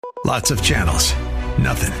Lots of channels,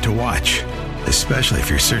 nothing to watch, especially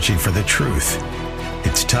if you're searching for the truth.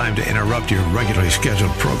 It's time to interrupt your regularly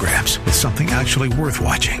scheduled programs with something actually worth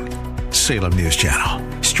watching. Salem News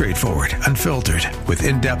Channel. Straightforward, unfiltered, with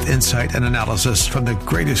in-depth insight and analysis from the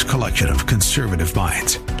greatest collection of conservative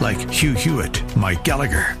minds like Hugh Hewitt, Mike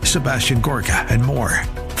Gallagher, Sebastian Gorka, and more.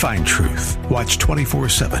 Find truth. Watch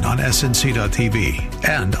 24/7 on snc.tv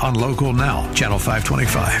and on Local Now, Channel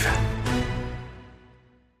 525.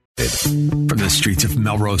 From the streets of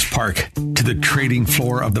Melrose Park to the trading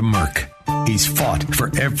floor of the Merc, he's fought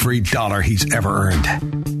for every dollar he's ever earned.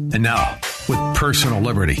 And now, with personal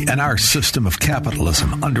liberty and our system of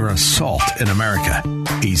capitalism under assault in America,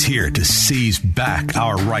 he's here to seize back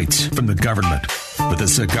our rights from the government. With a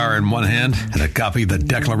cigar in one hand and a copy of the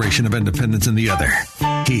Declaration of Independence in the other,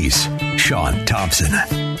 he's Sean Thompson.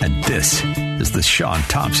 And this is the Sean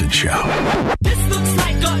Thompson Show. This looks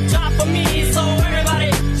like a job for me, so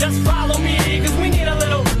everybody just follow me, because we need a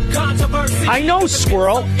little controversy. I know,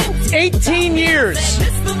 Squirrel. 18 years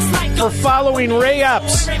for following Ray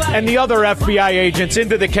Epps and the other FBI agents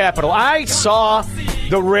into the Capitol. I saw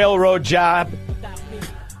the railroad job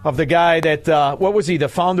of the guy that, what was he, the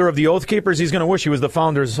founder of the Oath Keepers? He's going to wish he was the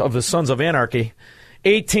founders of the Sons of Anarchy.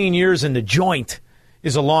 18 years in the joint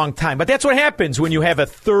is a long time. But that's what happens when you have a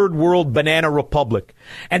third world banana republic.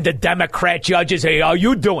 And the Democrat judges say, how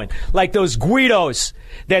you doing? Like those Guidos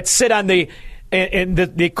that sit on the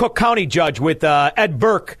Cook County judge with Ed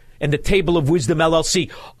Burke and the Table of Wisdom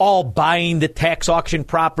LLC, all buying the tax auction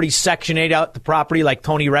property, Section 8 out the property like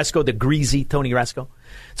Tony Resco, the greasy Tony Resco.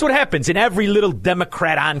 That's what happens in every little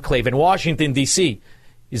Democrat enclave in Washington, D.C.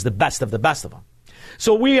 is the best of them.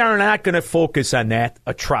 So we are not going to focus on that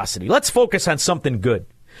atrocity. Let's focus on something good.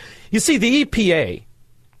 You see, the EPA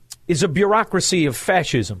is a bureaucracy of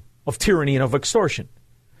fascism, of tyranny, and of extortion.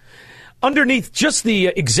 Underneath just the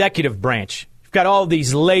executive branch, you've got all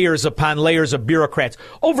these layers upon layers of bureaucrats.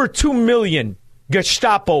 Over 2 million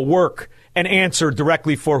Gestapo work and answer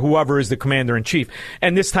directly for whoever is the commander-in-chief.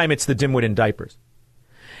 And this time it's the dimwit in diapers.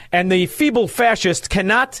 And the feeble fascists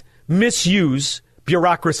cannot misuse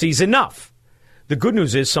bureaucracies enough. The good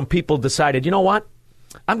news is some people decided, you know what?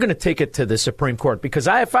 I'm going to take it to the Supreme Court because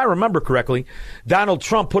if I remember correctly, Donald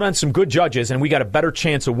Trump put on some good judges and we got a better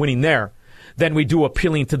chance of winning there than we do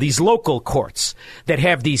appealing to these local courts that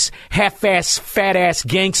have these half-ass, fat-ass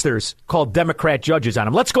gangsters called Democrat judges on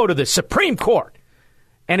them. Let's go to the Supreme Court.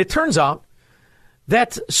 And it turns out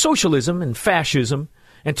that socialism and fascism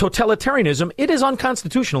and totalitarianism, it is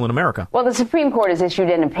unconstitutional in America. Well, the Supreme Court has issued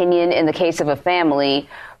an opinion in the case of a family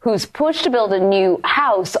whose push to build a new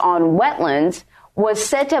house on wetlands was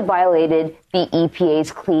said to have violated the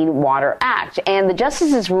EPA's Clean Water Act. And the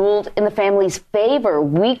justices ruled in the family's favor,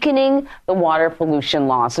 weakening the water pollution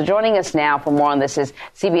law. So joining us now for more on this is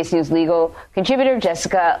CBS News legal contributor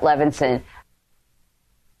Jessica Levinson.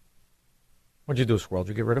 What'd you do, Squirrel?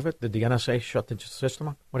 Did you get rid of it? Did the NSA shut the system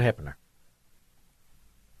up? What happened there?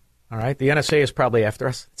 All right, the NSA is probably after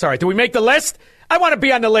us. It's all right. Do we make the list? I want to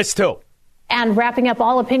be on the list, too. And wrapping up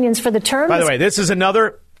all opinions for the term. By the way, this is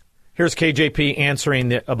another... Here's KJP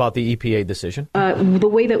answering about the EPA decision. The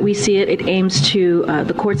way that we see it, it aims to,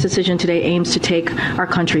 the court's decision today aims to take our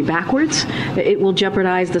country backwards. It will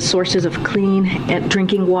jeopardize the sources of clean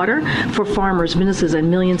drinking water for farmers, businesses, and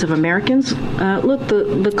millions of Americans. Look,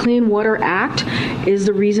 the Clean Water Act is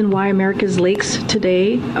the reason why America's lakes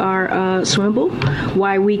today are swimmable,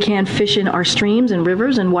 why we can fish in our streams and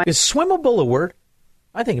rivers, and why... Is swimmable a word?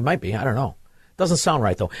 I think it might be. I don't know. Doesn't sound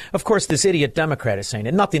right, though. Of course, this idiot Democrat is saying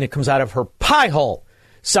that nothing that comes out of her pie hole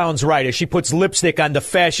sounds right as she puts lipstick on the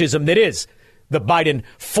fascism that is the Biden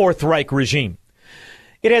Fourth Reich regime.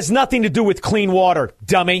 It has nothing to do with clean water,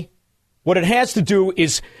 dummy. What it has to do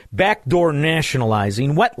is backdoor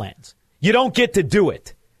nationalizing wetlands. You don't get to do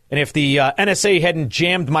it. And if the NSA hadn't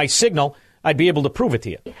jammed my signal, I'd be able to prove it to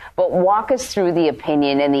you. But walk us through the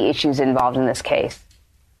opinion and the issues involved in this case.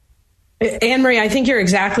 Anne-Marie, I think you're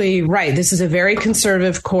exactly right. This is a very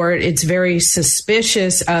conservative court. It's very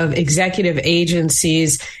suspicious of executive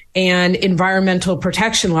agencies and environmental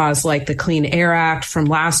protection laws like the Clean Air Act from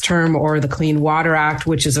last term or the Clean Water Act,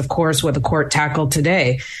 which is, of course, what the court tackled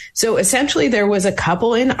today. So essentially, there was a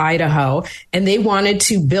couple in Idaho and they wanted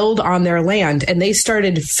to build on their land, and they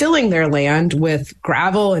started filling their land with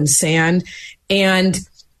gravel and sand, and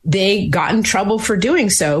they got in trouble for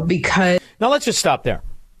doing so because... Now, let's just stop there.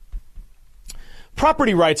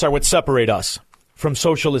 Property rights are what separate us from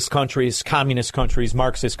socialist countries, communist countries,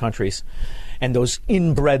 Marxist countries, and those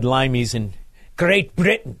inbred limeys in Great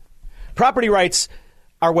Britain. Property rights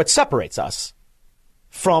are what separates us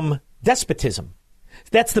from despotism.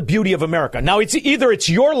 That's the beauty of America. Now, it's either it's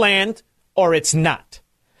your land or it's not.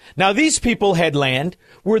 Now, these people had land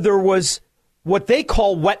where there was what they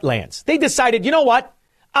call wetlands. They decided, you know what?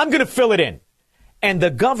 I'm going to fill it in. And the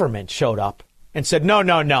government showed up and said,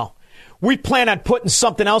 no. We plan on putting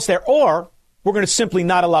something else there, or we're going to simply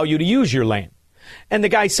not allow you to use your land. And the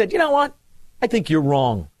guy said, you know what? I think you're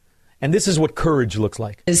wrong. And this is what courage looks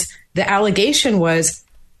like. The allegation was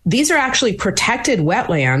these are actually protected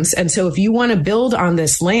wetlands. And so if you want to build on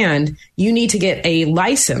this land, you need to get a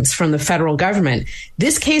license from the federal government.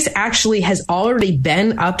 This case actually has already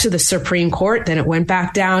been up to the Supreme Court. Then it went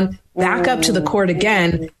back down, back up to the court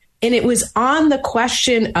again. And it was on the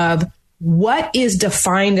question of what is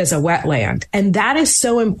defined as a wetland. And that is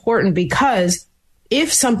so important because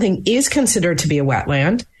if something is considered to be a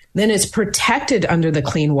wetland, then it's protected under the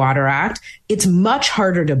Clean Water Act. It's much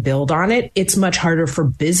harder to build on it. It's much harder for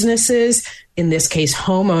businesses, in this case,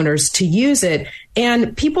 homeowners, to use it.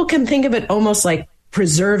 And people can think of it almost like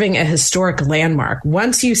preserving a historic landmark.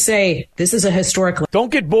 Once you say this is a historic landmark.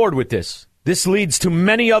 Don't get bored with this. This leads to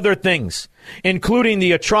many other things, including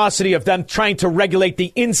the atrocity of them trying to regulate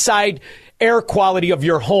the inside air quality of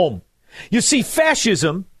your home. You see,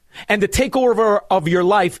 fascism and the takeover of your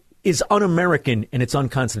life is un-American and it's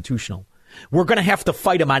unconstitutional. We're going to have to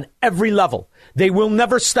fight them on every level. They will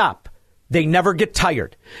never stop. They never get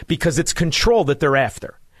tired because it's control that they're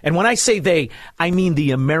after. And when I say they, I mean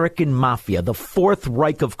the American mafia, the Fourth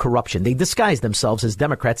Reich of corruption. They disguise themselves as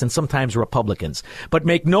Democrats and sometimes Republicans. But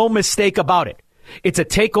make no mistake about it. It's a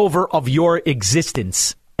takeover of your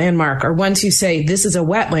existence. Landmark, or once you say this is a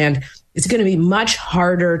wetland, it's going to be much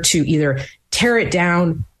harder to either tear it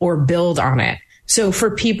down or build on it. So for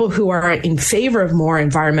people who are in favor of more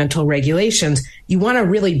environmental regulations, you want a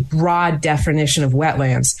really broad definition of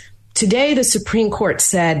wetlands. Today, the Supreme Court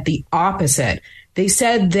said the opposite. They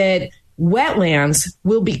said that wetlands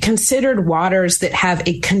will be considered waters that have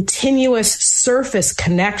a continuous surface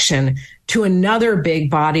connection to another big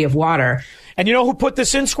body of water. And you know who put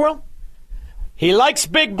this in, Squirrel? He likes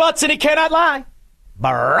big butts and he cannot lie.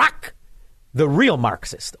 Barack, the real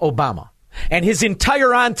Marxist, Obama, and his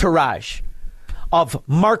entire entourage of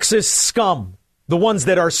Marxist scum, the ones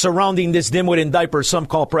that are surrounding this dimwit in diapers some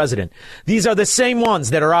call president. These are the same ones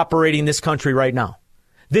that are operating this country right now.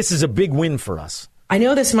 This is a big win for us. I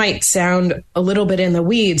know this might sound a little bit in the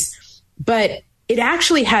weeds, but it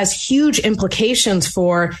actually has huge implications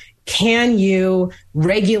for can you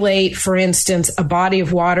regulate, for instance, a body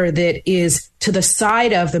of water that is to the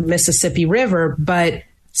side of the Mississippi River, but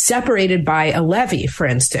separated by a levee, for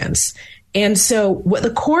instance. And so what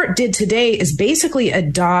the court did today is basically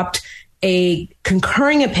adopt a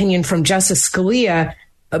concurring opinion from Justice Scalia,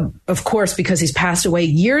 of course, because he's passed away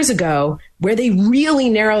years ago, where they really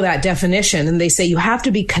narrow that definition. And they say you have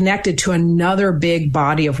to be connected to another big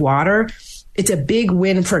body of water. It's a big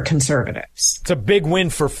win for conservatives. It's a big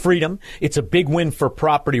win for freedom. It's a big win for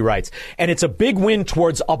property rights. And it's a big win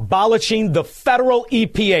towards abolishing the federal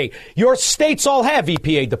EPA. Your states all have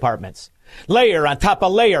EPA departments. Layer on top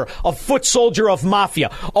of layer, a foot soldier of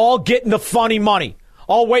mafia, all getting the funny money,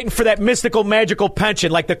 all waiting for that mystical, magical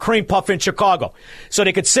pension like the cream puff in Chicago, so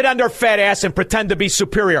they could sit on their fat ass and pretend to be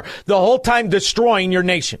superior, the whole time destroying your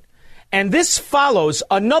nation. And this follows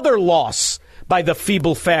another loss by the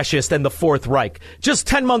feeble fascist and the Fourth Reich just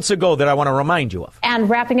 10 months ago that I want to remind you of. And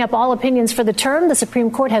wrapping up all opinions for the term, the Supreme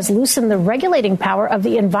Court has loosened the regulating power of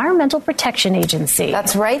the Environmental Protection Agency.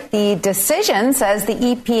 That's right. The decision says the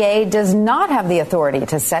EPA does not have the authority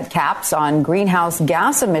to set caps on greenhouse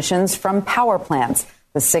gas emissions from power plants.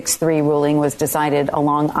 The 6-3 ruling was decided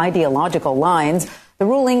along ideological lines. The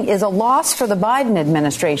ruling is a loss for the Biden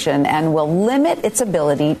administration and will limit its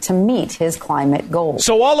ability to meet his climate goals.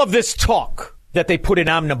 So all of this talk that they put in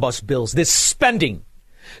omnibus bills, this spending,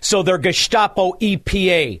 so their Gestapo,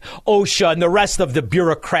 EPA, OSHA, and the rest of the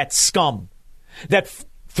bureaucrat scum that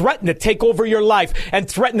threaten to take over your life and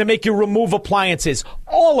threaten to make you remove appliances,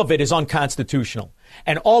 all of it is unconstitutional.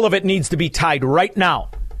 And all of it needs to be tied right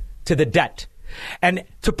now to the debt. And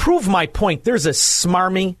to prove my point, there's a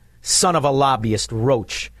smarmy son of a lobbyist,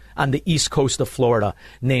 Roach, on the east coast of Florida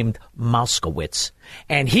named Moskowitz.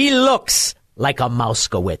 And he looks like a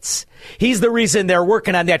Moskowitz. He's the reason they're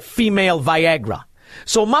working on that female Viagra.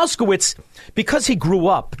 So Moskowitz, because he grew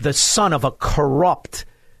up the son of a corrupt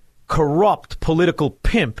political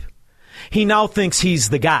pimp, he now thinks he's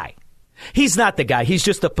the guy. He's not the guy. He's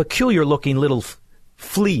just a peculiar-looking little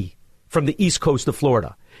flea from the east coast of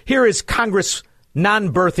Florida. Here is Congress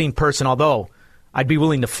non-birthing person, although I'd be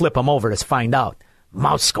willing to flip him over to find out.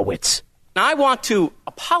 Moskowitz. I want to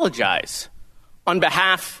apologize on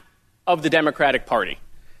behalf of the Democratic Party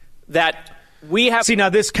that we have... See, now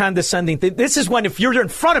this condescending thing, this is when if you're in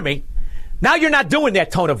front of me, now you're not doing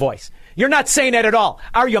that tone of voice. You're not saying that at all.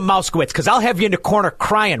 Are you, Moskowitz? Because I'll have you in the corner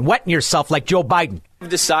crying, wetting yourself like Joe Biden. We've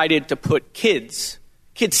decided to put kids'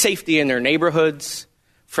 safety in their neighborhoods,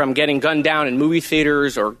 from getting gunned down in movie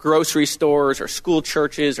theaters or grocery stores or school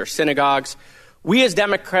churches or synagogues. We as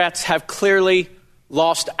Democrats have clearly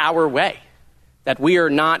lost our way, that we are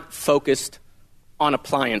not focused on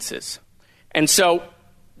appliances. And so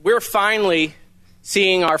we're finally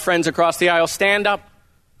seeing our friends across the aisle stand up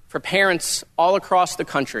for parents all across the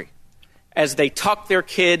country as they tuck their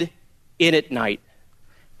kid in at night,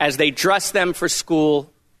 as they dress them for school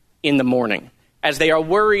in the morning, as they are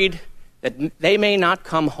worried that they may not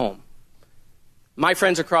come home. My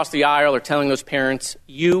friends across the aisle are telling those parents,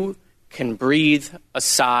 you can breathe a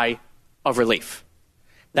sigh of relief,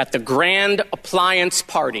 that the grand appliance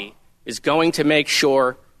party is going to make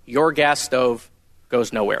sure your gas stove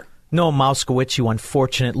goes nowhere. No, Moskowitz, you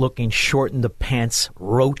unfortunate-looking, short-in-the-pants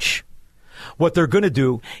roach. What they're going to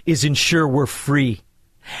do is ensure we're free.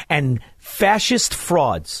 And fascist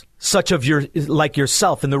frauds, such of like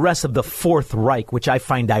yourself and the rest of the Fourth Reich, which I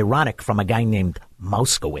find ironic from a guy named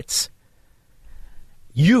Moskowitz,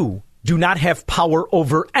 you do not have power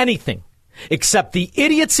over anything except the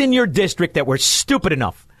idiots in your district that were stupid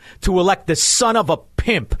enough to elect the son of a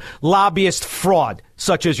pimp, lobbyist fraud,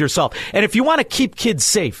 such as yourself. And if you want to keep kids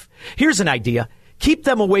safe, here's an idea. Keep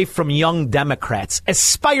them away from young Democrats,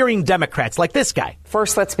 aspiring Democrats like this guy.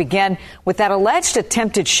 First, let's begin with that alleged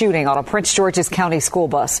attempted shooting on a Prince George's County school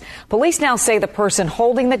bus. Police now say the person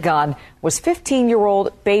holding the gun was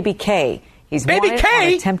 15-year-old Baby K. He's wanted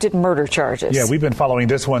on attempted murder charges. Yeah, we've been following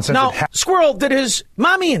this one since Now, Squirrel, did his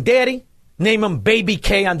mommy and daddy name him Baby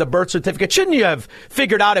K on the birth certificate? Shouldn't you have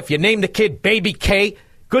figured out if you named the kid Baby K,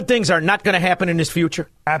 good things are not going to happen in his future?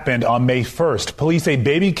 Happened on May 1st. Police say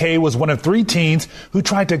Baby K was one of 3 teens who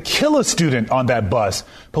tried to kill a student on that bus.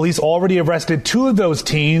 Police already arrested 2 of those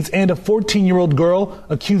teens and a 14-year-old girl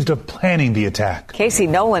accused of planning the attack. Casey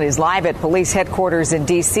Nolan is live at police headquarters in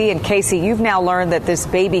D.C. And Casey, you've now learned that this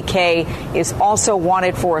Baby K is also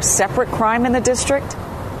wanted for a separate crime in the district?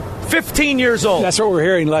 15 years old. That's what we're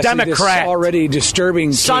hearing, Leslie. Democrat. This already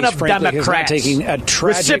disturbing Son case, of frankly, Democrats. is now taking a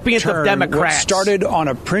tragic Recipient turn. of Democrats. What started on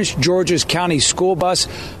a Prince George's County school bus,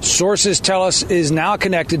 sources tell us, is now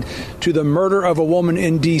connected to the murder of a woman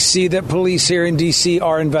in D.C. that police here in D.C.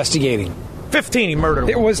 are investigating. 15, he murdered.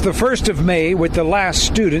 It was the 1st of May with the last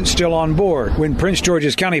student still on board when Prince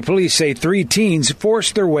George's County police say 3 teens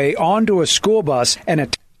forced their way onto a school bus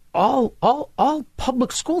and all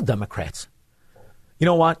public school Democrats. You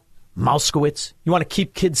know what? Moskowitz, you want to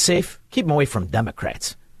keep kids safe? Keep them away from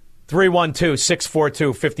Democrats.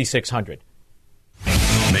 312-642-5600.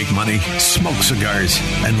 Make money, smoke cigars,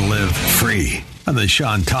 and live free on the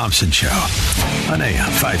Sean Thompson Show on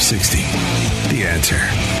AM 560. The Answer.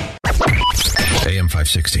 AM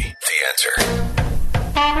 560. The Answer.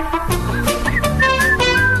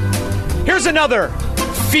 Here's another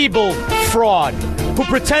feeble fraud who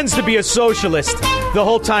pretends to be a socialist the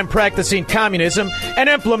whole time practicing communism and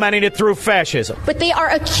implementing it through fascism. But they are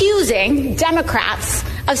accusing Democrats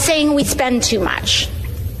of saying we spend too much.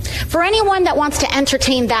 For anyone that wants to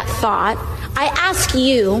entertain that thought, I ask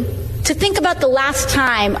you to think about the last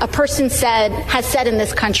time a person has said in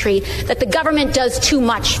this country that the government does too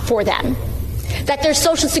much for them, that their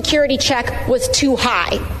Social Security check was too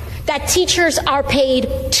high, that teachers are paid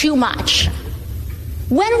too much.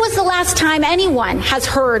 When was the last time anyone has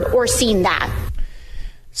heard or seen that?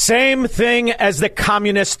 Same thing as the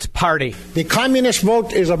Communist Party. The communist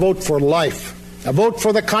vote is a vote for life. A vote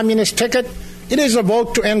for the communist ticket, it is a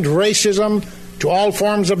vote to end racism, to all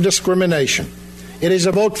forms of discrimination. It is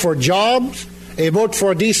a vote for jobs, a vote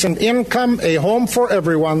for decent income, a home for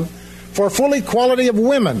everyone, for full equality of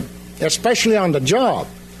women, especially on the job.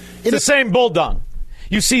 It's the same bulldog.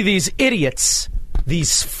 You see these idiots,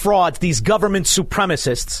 these frauds, these government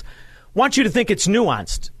supremacists want you to think it's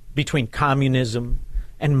nuanced between communism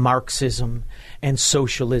and Marxism and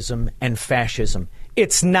socialism and fascism.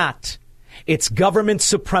 It's not. It's government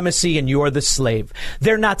supremacy and you're the slave.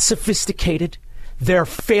 They're not sophisticated. They're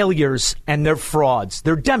failures and they're frauds.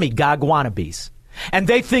 They're demigod wannabes. And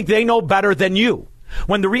they think they know better than you.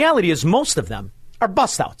 When the reality is most of them are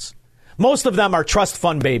bust-outs. Most of them are trust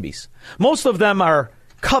fund babies. Most of them are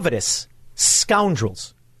covetous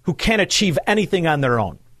scoundrels who can't achieve anything on their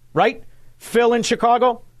own. Right? Phil in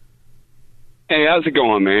Chicago? Hey, how's it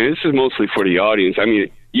going, man? This is mostly for the audience. I mean,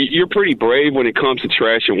 you're pretty brave when it comes to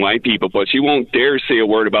trashing white people, but you won't dare say a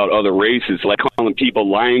word about other races, like calling people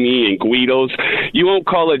limey and Guidos. You won't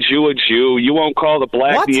call a Jew. You won't call the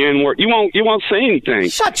black the N-word. You won't say anything.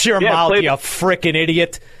 Shut your mouth, you frickin'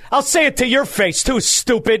 idiot. I'll say it to your face, too,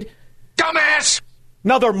 stupid. Dumbass!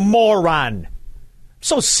 Another moron. I'm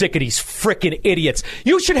so sick of these frickin' idiots.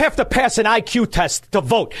 You should have to pass an IQ test to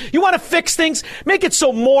vote. You want to fix things? Make it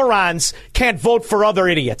so morons can't vote for other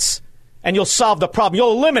idiots. And you'll solve the problem.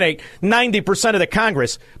 You'll eliminate 90% of the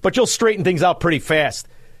Congress, but you'll straighten things out pretty fast.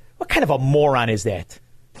 What kind of a moron is that?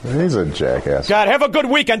 He's a jackass. God, have a good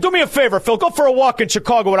weekend. Do me a favor, Phil. Go for a walk in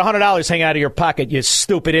Chicago with $100 hanging out of your pocket, you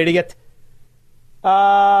stupid idiot.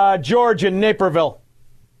 George in Naperville.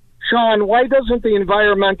 Sean, why doesn't the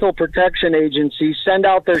Environmental Protection Agency send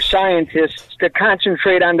out their scientists to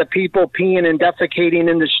concentrate on the people peeing and defecating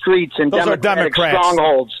in the streets and Democratic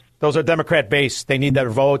strongholds? Those are Democrat-based. They need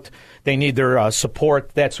their vote. They need their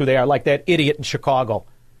support. That's who they are, like that idiot in Chicago.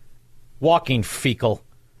 Walking fecal.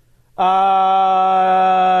 Craig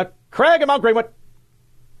in Mount Greenwood.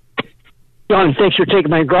 John, thanks for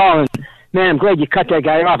taking my call. And, man, I'm glad you cut that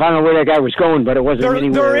guy off. I don't know where that guy was going, but it wasn't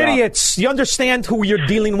anywhere. They're idiots. You understand who you're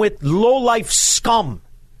dealing with? Low-life scum.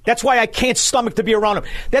 That's why I can't stomach to be around them.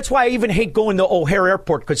 That's why I even hate going to O'Hare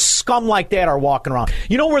Airport, because scum like that are walking around.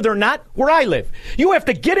 You know where they're not? Where I live. You have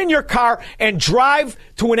to get in your car and drive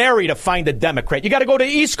to an area to find a Democrat. You got to go to the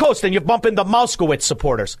East Coast and you bump into Moskowitz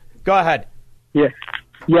supporters. Go ahead. Yeah.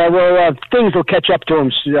 Yeah, well, things will catch up to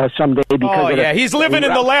him someday. Because he's living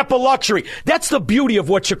in the lap of luxury. That's the beauty of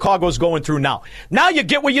what Chicago's going through now. Now you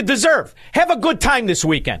get what you deserve. Have a good time this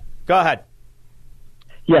weekend. Go ahead.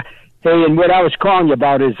 Yeah. Hey, and what I was calling you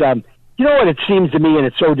about is, you know what it seems to me, and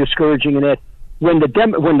it's so discouraging, in that when the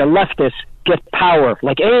leftists get power,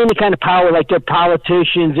 like any kind of power, like they're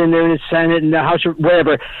politicians and they're in the Senate and the House or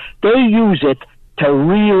whatever, they use it to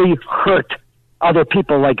really hurt other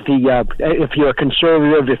people, like if you're a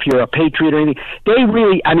conservative, if you're a patriot or anything, they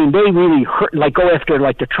really hurt, like go after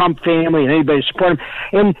like the Trump family and anybody support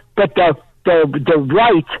them. But the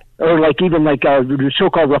right, or like even like the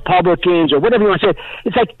so-called Republicans or whatever you want to say,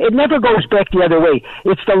 it's like it never goes back the other way.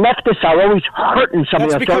 It's the leftists are always hurting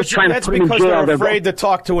somebody else. Always trying to put them in jail. They're afraid to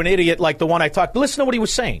talk to an idiot like the one I talked. But listen to what he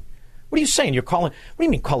was saying. What are you saying? What do you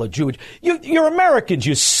mean call a Jew? You're Americans,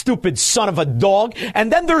 you stupid son of a dog.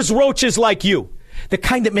 And then there's roaches like you, the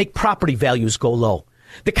kind that make property values go low.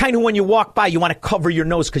 The kind who, when you walk by, you want to cover your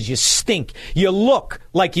nose because you stink. You look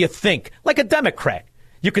like you think, like a Democrat.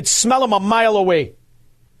 You could smell them a mile away.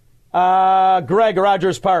 Greg,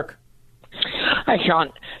 Rogers Park. Hi,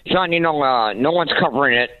 Sean. Sean, you know, no one's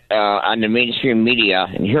covering it on the mainstream media.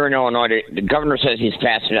 And here in Illinois, the governor says he's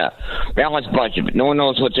passing a balanced budget, but no one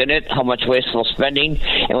knows what's in it, how much wasteful spending.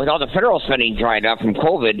 And with all the federal spending dried up from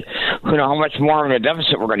COVID, who know how much more of a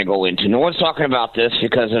deficit we're going to go into. No one's talking about this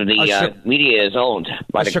because of the media is owned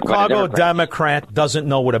by the Chicago by the Democrat doesn't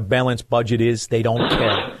know what a balanced budget is. They don't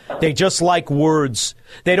care. They just like words.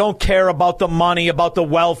 They don't care about the money, about the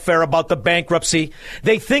welfare, about the bankruptcy.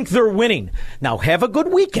 They think they're winning. Now, have a good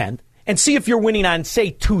weekend and see if you're winning on,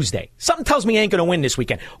 say, Tuesday. Something tells me I ain't going to win this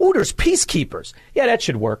weekend. Ooh, there's peacekeepers. Yeah, that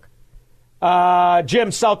should work.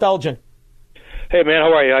 Jim, South Elgin. Hey, man,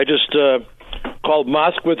 how are you? I just called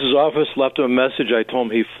Moskowitz's office, left him a message. I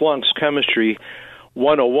told him he flunks Chemistry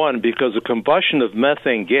 101 because the combustion of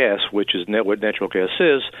methane gas, which is what natural gas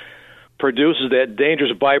is, produces that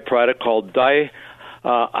dangerous byproduct called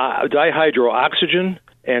dihydrooxygen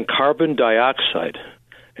and carbon dioxide.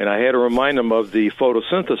 And I had to remind them of the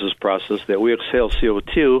photosynthesis process that we exhale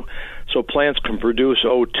CO2 so plants can produce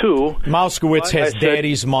O2. Moskowitz has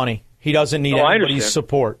daddy's money. He doesn't need anybody's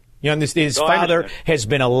support. You understand? His father has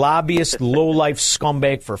been a lobbyist, low-life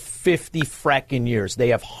scumbag for 50 fracking years. They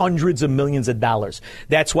have hundreds of millions of dollars.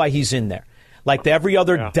 That's why he's in there. Like every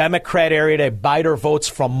other Democrat area, they buy their votes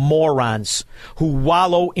from morons who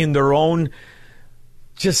wallow in their own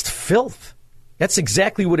just filth. That's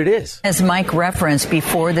exactly what it is. As Mike referenced,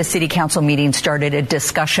 before the city council meeting started, a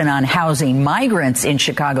discussion on housing migrants in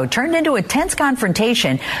Chicago turned into a tense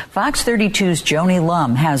confrontation. Fox 32's Joni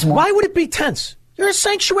Lum has more. Why would it be tense? You're a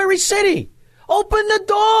sanctuary city. Open the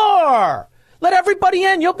door. Let everybody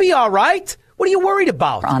in. You'll be all right. What are you worried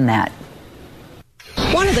about? On that.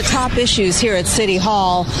 One of the top issues here at City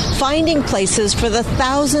Hall, finding places for the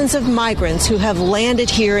thousands of migrants who have landed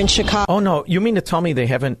here in Chicago. Oh, no. You mean to tell me they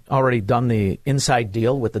haven't already done the inside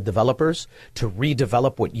deal with the developers to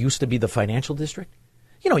redevelop what used to be the financial district?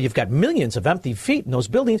 You know, you've got millions of empty feet in those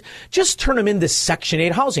buildings. Just turn them into Section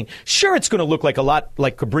 8 housing. Sure, it's going to look like a lot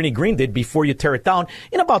like Cabrini Green did before you tear it down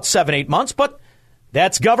in about 7-8 months, but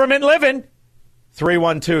that's government living.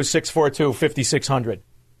 312-642-5600.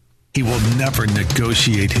 He will never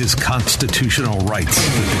negotiate his constitutional rights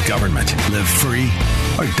with the government. Live free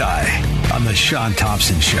or die on The Sean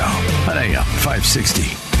Thompson Show on AM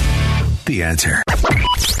 560. The Answer.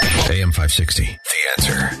 AM 560. The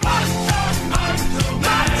Answer.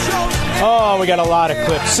 Oh, we got a lot of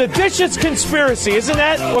clips. Seditious conspiracy. Isn't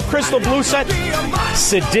that what Crystal Blue said?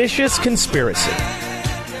 Seditious conspiracy.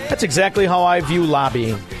 That's exactly how I view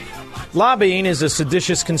lobbying. Lobbying is a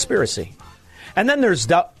seditious conspiracy. And then there's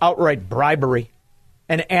outright bribery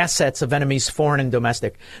and assets of enemies, foreign and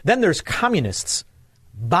domestic. Then there's communists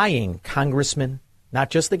buying congressmen, not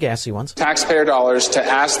just the gassy ones. Taxpayer dollars to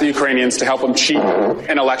ask the Ukrainians to help them cheat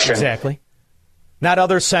an election. Exactly. Not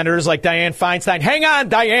other senators like Dianne Feinstein. Hang on,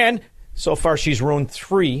 Dianne. So far, she's ruined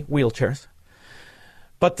 3 wheelchairs.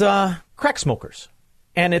 But crack smokers.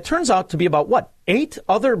 And it turns out to be about, 8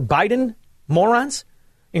 other Biden morons?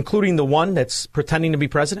 Including the one that's pretending to be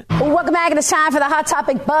president? Welcome back. It's time for the Hot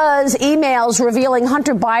Topic Buzz. Emails revealing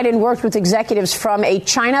Hunter Biden worked with executives from a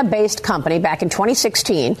China-based company back in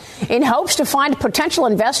 2016 in hopes to find potential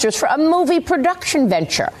investors for a movie production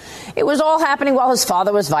venture. It was all happening while his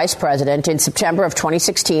father was vice president. In September of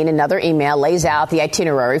 2016, another email lays out the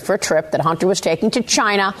itinerary for a trip that Hunter was taking to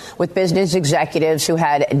China with business executives who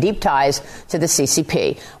had deep ties to the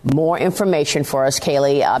CCP. More information for us,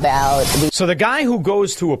 Kaylee, about So the guy who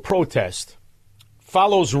goes to a protest,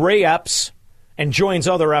 follows Ray Epps, and joins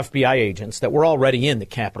other FBI agents that were already in the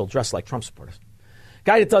Capitol dressed like Trump supporters.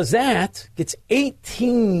 Guy that does that gets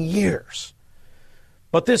 18 years.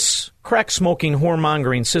 But this crack-smoking,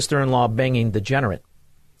 whoremongering, sister-in-law banging degenerate,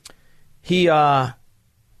 he gets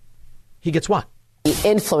what? The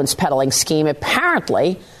influence peddling scheme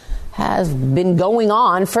apparently has been going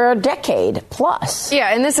on for a decade plus.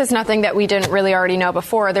 Yeah, and this is nothing that we didn't really already know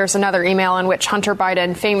before. There's another email in which Hunter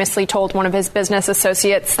Biden famously told one of his business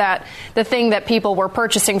associates that the thing that people were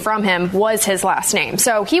purchasing from him was his last name.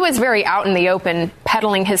 So he was very out in the open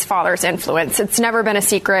peddling his father's influence. It's never been a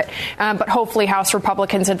secret, but hopefully House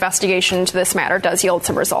Republicans' investigation into this matter does yield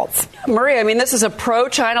some results. Maria, I mean, this is a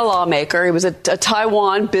pro-China lawmaker. He was a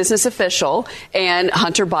Taiwan business official, and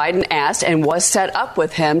Hunter Biden asked and was set up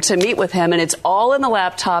with him to meet with him, and it's all in the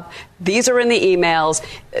laptop. These are in the emails.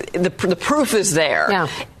 The proof is there. Yeah.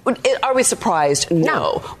 Are we surprised?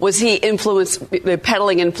 No. Was he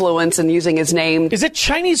peddling influence and using his name? Is it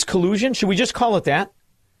Chinese collusion? Should we just call it that?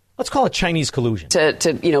 Let's call it Chinese collusion.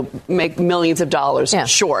 To make millions of dollars. Yeah.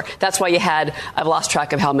 Sure. That's why I've lost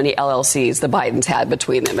track of how many LLCs the Bidens had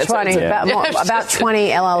between them. About 20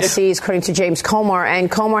 LLCs, according to James Comer.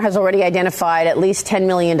 And Comer has already identified at least $10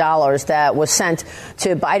 million that was sent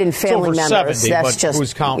to Biden family members. 70, that's just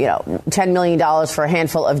 $10 million for a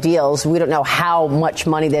handful of deals. We don't know how much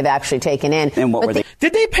money they've actually taken in. And what were they?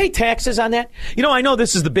 Did they pay taxes on that? I know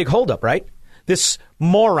this is the big holdup, right? This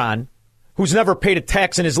moron who's never paid a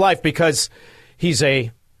tax in his life because he's a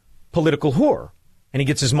political whore and he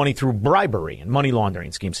gets his money through bribery and money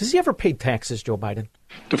laundering schemes. Has he ever paid taxes, Joe Biden?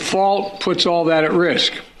 Default puts all that at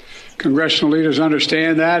risk. Congressional leaders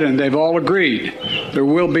understand that, and they've all agreed there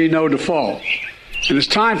will be no default. And it's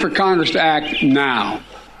time for Congress to act now.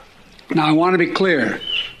 Now, I want to be clear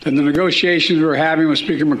that the negotiations we're having with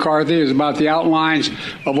Speaker McCarthy is about the outlines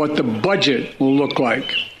of what the budget will look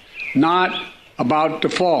like, not about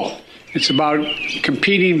default. It's about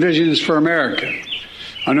competing visions for America.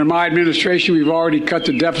 Under my administration, we've already cut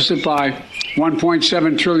the deficit by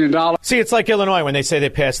 $1.7 trillion. See, it's like Illinois when they say they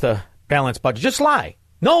passed the balanced budget. Just lie.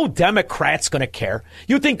 No Democrat's going to care.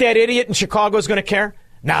 You think that idiot in Chicago is going to care?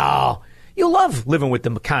 No. You love living with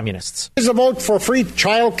the communists. It is a vote for free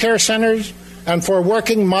child care centers and for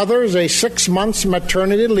working mothers a 6 months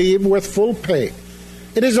maternity leave with full pay.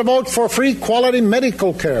 It is a vote for free quality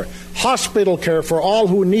medical care, hospital care for all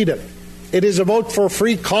who need it. It is a vote for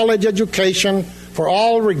free college education for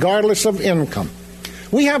all, regardless of income.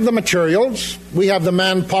 We have the materials. We have the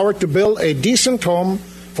manpower to build a decent home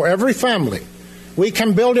for every family. We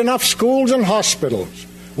can build enough schools and hospitals.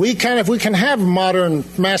 If we can have modern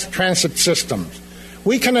mass transit systems.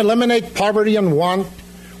 We can eliminate poverty and want.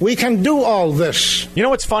 We can do all this. You know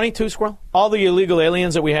what's funny, too, Squirrel? All the illegal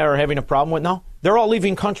aliens that we are having a problem with now, they're all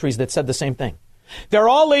leaving countries that said the same thing. They're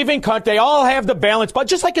all leaving countries. They all have the balance, but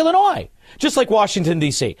just like Illinois, just like Washington,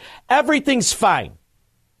 D.C. Everything's fine,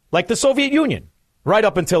 like the Soviet Union, right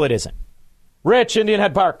up until it isn't. Rich, Indian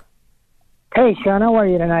Head Park. Hey, Sean, how are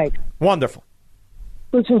you tonight? Wonderful.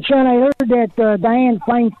 Listen, Sean, I heard that Dianne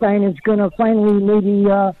Feinstein is going to finally maybe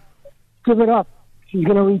give it up. She's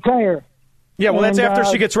going to retire. Yeah, well, that's after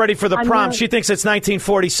she gets ready for the prom. She thinks it's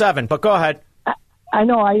 1947, but go ahead. I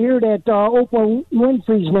know. I hear that Oprah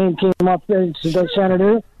Winfrey's name came up as the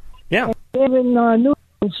senator. Yeah. And even New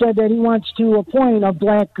said that he wants to appoint a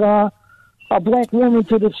black woman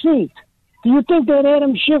to the seat. Do you think that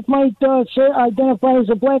Adam Schiff might identify as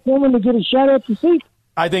a black woman to get a shot at the seat?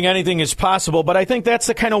 I think anything is possible, but I think that's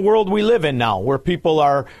the kind of world we live in now, where people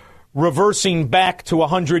are reversing back to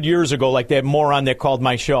 100 years ago, like that moron that called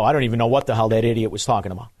my show. I don't even know what the hell that idiot was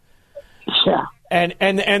talking about. Yeah.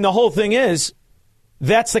 And the whole thing is,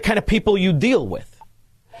 that's the kind of people you deal with.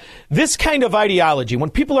 This kind of ideology, when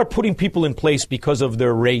people are putting people in place because of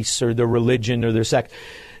their race or their religion or their sex,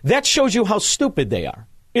 that shows you how stupid they are.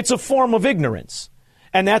 It's a form of ignorance.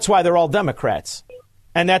 And that's why they're all Democrats.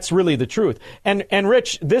 And that's really the truth. And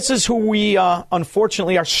Rich, this is who we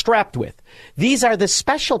unfortunately are strapped with. These are the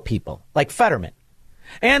special people, like Fetterman.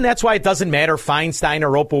 And that's why it doesn't matter Feinstein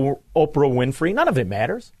or Oprah Winfrey. None of it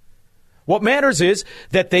matters. What matters is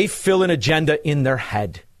that they fill an agenda in their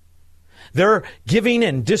head. They're giving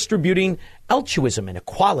and distributing altruism and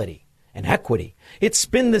equality and equity. It's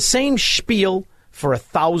been the same spiel for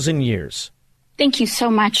 1,000 years. Thank you so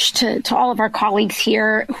much to all of our colleagues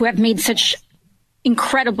here who have made such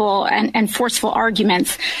incredible and forceful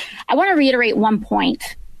arguments. I want to reiterate one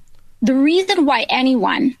point. The reason why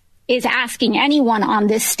anyone is asking anyone on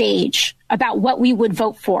this stage about what we would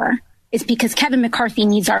vote for is because Kevin McCarthy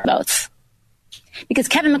needs our votes. Because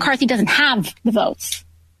Kevin McCarthy doesn't have the votes.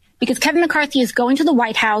 Because Kevin McCarthy is going to the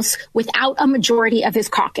White House without a majority of his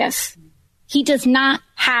caucus. He does not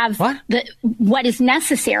have what is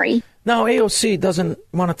necessary. No, AOC doesn't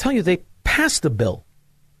want to tell you they passed the bill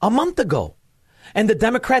a month ago. And the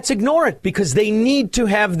Democrats ignore it because they need to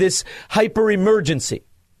have this hyper emergency.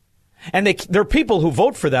 And there are people who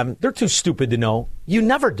vote for them. They're too stupid to know. You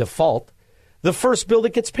never default. The first bill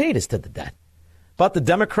that gets paid is to the debt. But the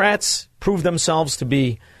Democrats prove themselves to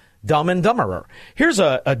be dumb and dumberer. Here's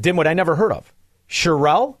a dimwit I never heard of.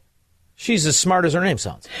 Sherelle. She's as smart as her name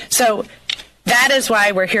sounds. So that is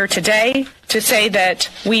why we're here today, to say that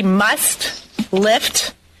we must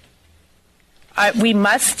lift. We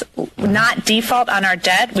must not default on our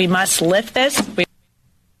debt. We must lift this.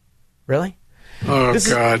 Really? Oh,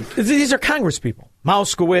 God. These are Congress people.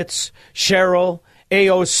 Moskowitz, Cheryl,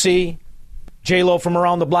 AOC, J-Lo from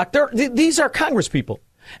around the block. These are Congress people.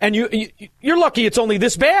 And you're lucky it's only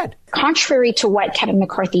this bad. Contrary to what Kevin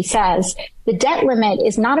McCarthy says, the debt limit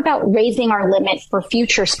is not about raising our limit for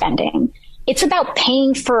future spending. It's about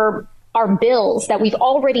paying for our bills that we've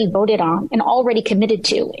already voted on and already committed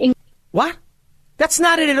to. What? That's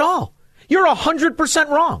not it at all. You're 100%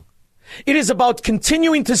 wrong. It is about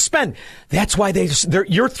continuing to spend. That's why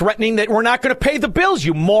you're threatening that we're not going to pay the bills,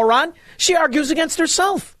 you moron. She argues against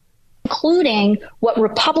herself. Including what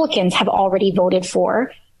Republicans have already voted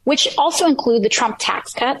for, which also include the Trump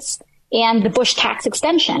tax cuts and the Bush tax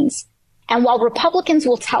extensions. And while Republicans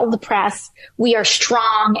will tell the press we are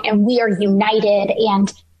strong and we are united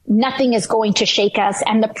and nothing is going to shake us,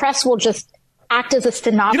 and the press will just act as a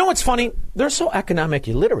stenographer. You know what's funny? They're so economic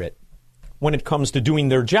illiterate when it comes to doing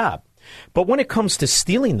their job. But when it comes to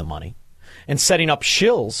stealing the money and setting up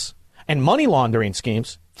shills and money laundering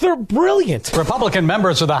schemes, they're brilliant. Republican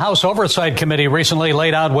members of the House Oversight Committee recently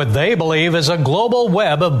laid out what they believe is a global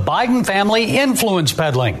web of Biden family influence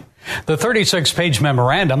peddling. The 36-page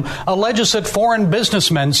memorandum alleges that foreign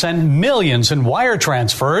businessmen sent millions in wire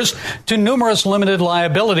transfers to numerous limited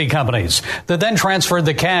liability companies that then transferred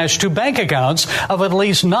the cash to bank accounts of at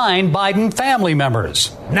least 9 Biden family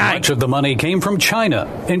members. Much of the money came from China,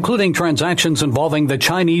 including transactions involving the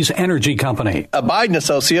Chinese energy company. A Biden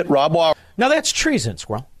associate, Rob Walker. Now that's treason,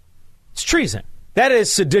 Squirrel. It's treason. That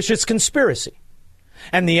is seditious conspiracy.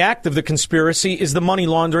 And the act of the conspiracy is the money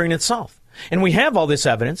laundering itself. And we have all this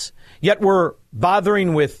evidence, yet we're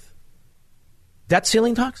bothering with debt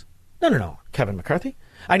ceiling talks? No, Kevin McCarthy.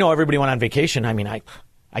 I know everybody went on vacation. I mean,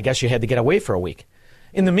 I guess you had to get away for a week.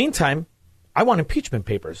 In the meantime, I want impeachment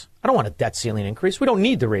papers. I don't want a debt ceiling increase. We don't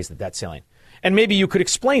need to raise the debt ceiling. And maybe you could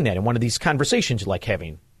explain that in one of these conversations you like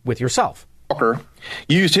having with yourself. Walker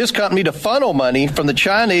used his company to funnel money from the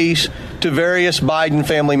Chinese to various Biden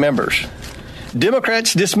family members.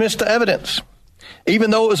 Democrats dismissed the evidence,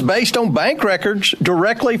 even though it was based on bank records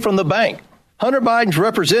directly from the bank. Hunter Biden's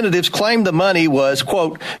representatives claimed the money was,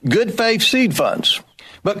 quote, good faith seed funds,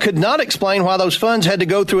 but could not explain why those funds had to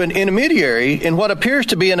go through an intermediary in what appears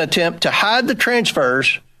to be an attempt to hide the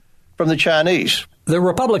transfers from the Chinese. The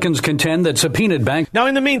Republicans contend that subpoenaed bank. Now,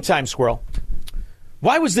 in the meantime, Squirrel,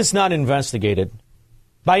 why was this not investigated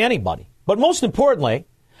by anybody? But most importantly,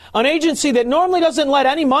 an agency that normally doesn't let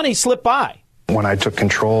any money slip by. When I took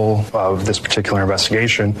control of this particular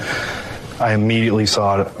investigation, I immediately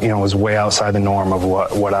saw it, was way outside the norm of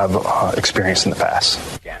what I've experienced in the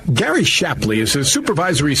past. Gary Shapley is a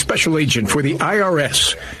supervisory special agent for the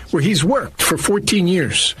IRS, where he's worked for 14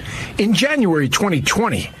 years. In January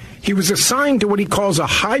 2020, he was assigned to what he calls a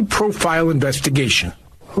high-profile investigation.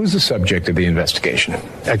 Who's the subject of the investigation?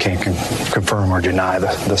 I can't confirm or deny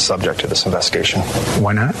the subject of this investigation.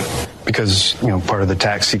 Why not? Because, part of the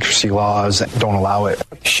tax secrecy laws don't allow it.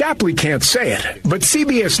 Shapley can't say it, but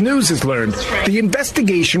CBS News has learned the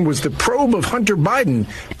investigation was the probe of Hunter Biden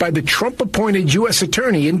by the Trump-appointed U.S.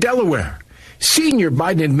 attorney in Delaware. Senior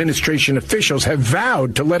Biden administration officials have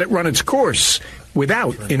vowed to let it run its course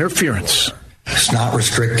without interference. It's not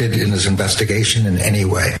restricted in his investigation in any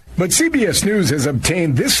way. But CBS News has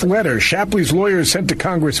obtained this letter Shapley's lawyers sent to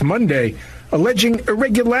Congress Monday, alleging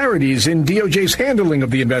irregularities in DOJ's handling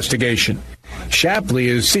of the investigation. Shapley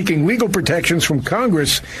is seeking legal protections from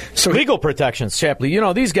Congress. Legal protections, Shapley.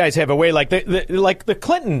 These guys have a way like the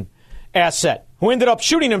Clinton asset, who ended up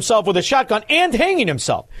shooting himself with a shotgun and hanging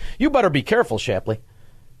himself. You better be careful, Shapley.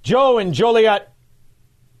 Joe in Joliet.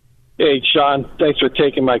 Hey, Sean. Thanks for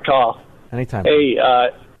taking my call. Anytime. Hey,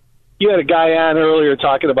 you had a guy on earlier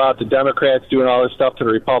talking about the Democrats doing all this stuff to the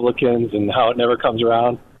Republicans and how it never comes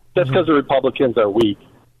around. That's because the Republicans are weak.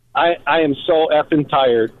 I am so effing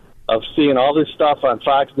tired of seeing all this stuff on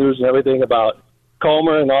Fox News and everything about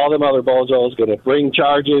Comer and all them other bozos going to bring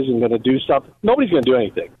charges and going to do something. Nobody's going to do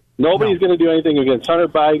anything. Nobody's going to do anything against Hunter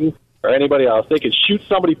Biden or anybody else. They could shoot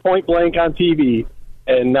somebody point blank on TV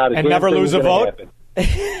and not a damn never thing lose a vote. Happen.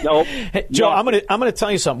 Nope. Hey, Joe, I'm gonna tell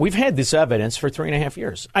you something. We've had this evidence for 3.5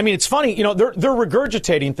 years. I mean, it's funny. They're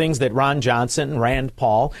regurgitating things that Ron Johnson, Rand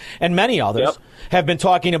Paul, and many others have been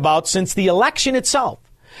talking about since the election itself,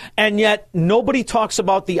 and yet nobody talks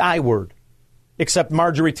about the I word except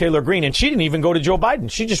Marjorie Taylor Greene, and she didn't even go to Joe Biden.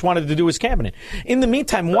 She just wanted to do his cabinet. In the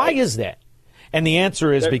meantime, why is that? And the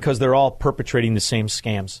answer is because they're all perpetrating the same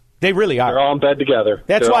scams. They really are. They're all in bed together.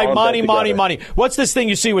 That's They're why money. What's this thing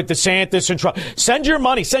you see with DeSantis and Trump? Send your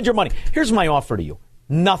money. Here's my offer to you.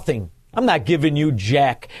 Nothing. I'm not giving you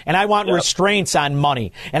jack. And I want restraints on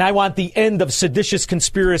money. And I want the end of seditious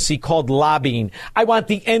conspiracy called lobbying. I want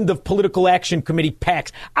the end of political action committee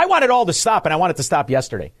PACs. I want it all to stop, and I want it to stop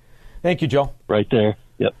yesterday. Thank you, Joe. Right there.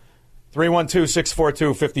 Yep.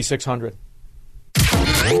 312-642-5600.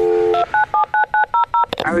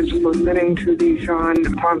 I was listening to the Sean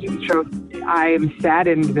Thompson show. I am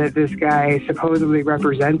saddened that this guy supposedly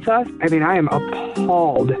represents us. I mean, I am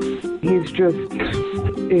appalled. He's just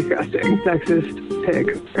disgusting, sexist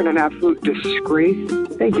pig, and an absolute disgrace.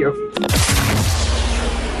 Thank you.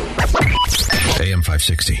 AM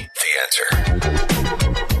 560, The Answer.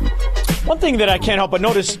 One thing that I can't help but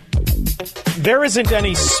notice, there isn't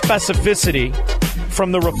any specificity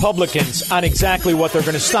from the Republicans on exactly what they're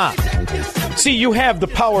going to stop. See, you have the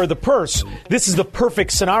power of the purse. This is the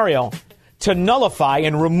perfect scenario to nullify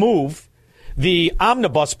and remove the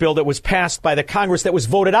omnibus bill that was passed by the Congress that was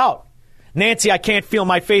voted out. Nancy, I can't feel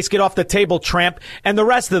my face, get off the table, tramp, and the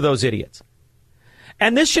rest of those idiots.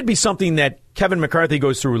 And this should be something that Kevin McCarthy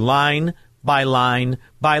goes through line by line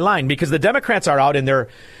by line, because the Democrats are out in their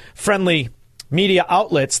friendly media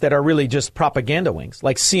outlets that are really just propaganda wings,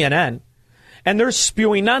 like CNN, and they're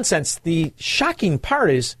spewing nonsense. The shocking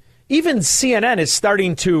part is even CNN is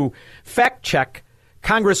starting to fact-check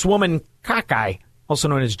Congresswoman Cockeye, also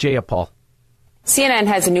known as Jayapal. CNN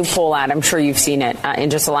has a new poll out. I'm sure you've seen it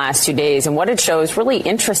in just the last 2 days. And what it shows, really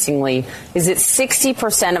interestingly, is that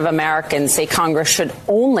 60% of Americans say Congress should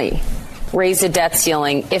only raise the debt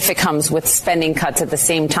ceiling if it comes with spending cuts at the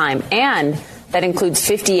same time. And that includes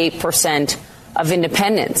 58% of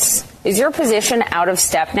independents. Is your position out of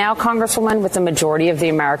step now, Congresswoman, with the majority of the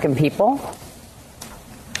American people?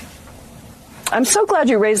 I'm so glad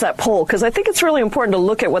you raised that poll, because I think it's really important to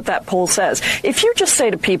look at what that poll says. If you just say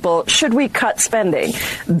to people, should we cut spending,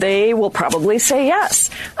 they will probably say yes.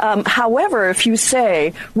 However, if you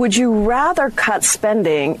say, would you rather cut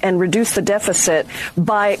spending and reduce the deficit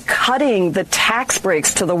by cutting the tax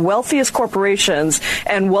breaks to the wealthiest corporations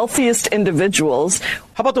and wealthiest individuals?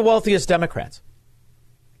 How about the wealthiest Democrats?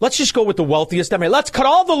 Let's just go with the wealthiest Democrats. Let's cut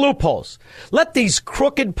all the loopholes. Let these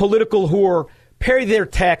crooked political whore pay their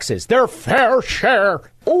taxes, their fair share.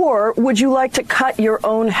 Or would you like to cut your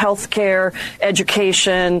own health care,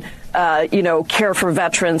 education, care for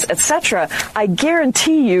veterans, etc.? I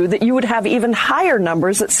guarantee you that you would have even higher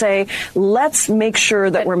numbers that say, let's make sure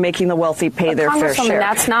that we're making the wealthy pay their fair share.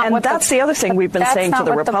 That's not and what that's the other thing we've been saying to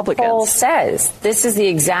the Republicans. The poll says. This is the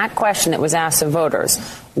exact question that was asked of voters.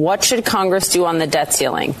 What should Congress do on the debt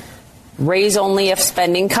ceiling? Raise only if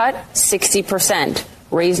spending cut, 60%.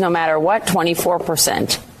 Raise no matter what,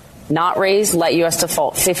 24%. not raise, let U.S.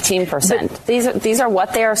 default 15%. These are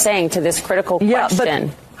what they are saying to this critical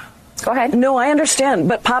question. Go ahead. No, I understand.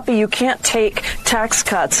 But, Poppy, you can't take tax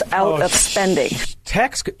cuts out of spending.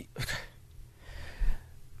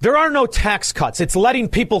 There are no tax cuts. It's letting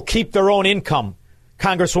people keep their own income.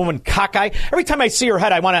 Congresswoman Cockeye. Every time I see her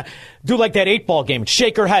head, I want to do like that 8-ball game,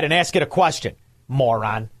 shake her head and ask it a question.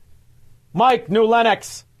 Moron. Mike, New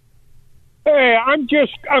Lenox. Hey, I'm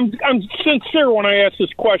sincere when I ask this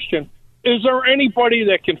question. Is there anybody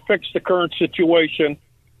that can fix the current situation?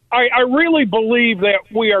 I really believe that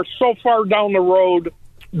we are so far down the road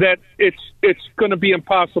that it's going to be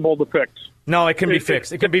impossible to fix. No, it can be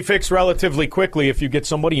fixed. It can be fixed relatively quickly if you get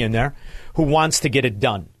somebody in there who wants to get it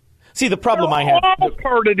done. See, the problem I have... all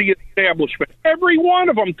part of the establishment. Every one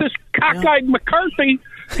of them. This cockeyed McCarthy,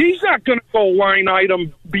 he's not going to go line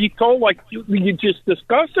item veto like you just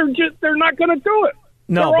discussed. They're not going to do it.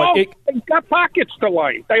 No, they've got pockets to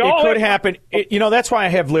line. It could happen. That's why I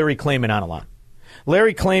have Larry Klayman on a lot.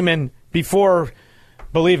 Larry Klayman, before...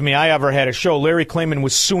 Believe me, I ever had a show, Larry Klayman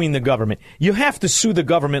was suing the government. You have to sue the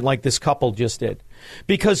government like this couple just did.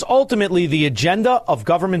 Because ultimately the agenda of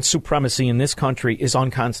government supremacy in this country is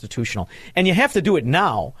unconstitutional. And you have to do it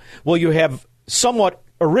now while you have somewhat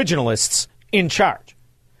originalists in charge.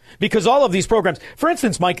 Because all of these programs, for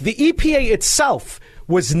instance, Mike, the EPA itself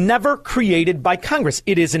was never created by Congress.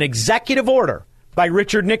 It is an executive order by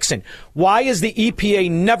Richard Nixon. Why is the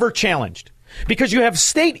EPA never challenged? Because you have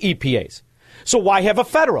state EPAs. So why have a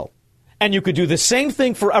federal? And you could do the same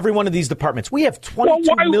thing for every one of these departments. We have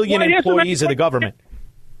 22 million employees of the government.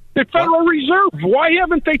 The Federal Reserve, why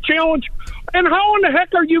haven't they challenged? And how in the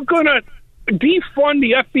heck are you going to defund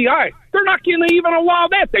the FBI? They're not going to even allow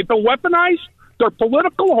that. They've been weaponized. They're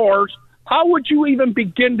political whores. How would you even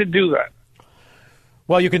begin to do that?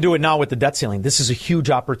 Well, you can do it now with the debt ceiling. This is a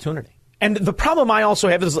huge opportunity. And the problem I also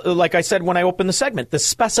have is, like I said when I opened the segment, the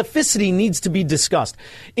specificity needs to be discussed.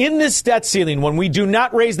 In this debt ceiling, when we do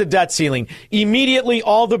not raise the debt ceiling, immediately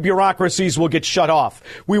all the bureaucracies will get shut off.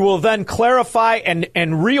 We will then clarify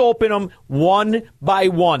and reopen them one by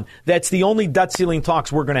one. That's the only debt ceiling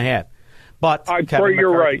talks we're going to have. But Kevin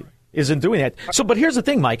you're right. Isn't doing that. So, but here's the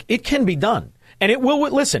thing, Mike. It can be done. And it will,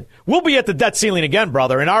 listen, we'll be at the debt ceiling again,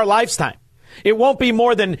 brother, in our lifetime. It won't be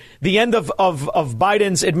more than the end of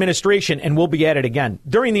Biden's administration, and we'll be at it again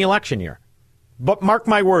during the election year. But mark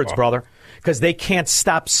my words, brother, because they can't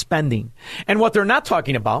stop spending. And what they're not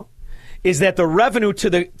talking about is that the revenue to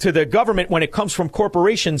the government when it comes from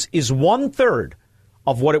corporations is 1/3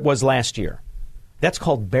 of what it was last year. That's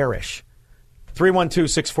called bearish.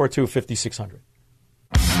 312-642-5600.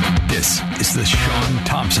 This is the Sean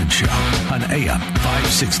Thompson Show on AM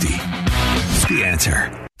 560. The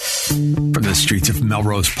Answer. From the streets of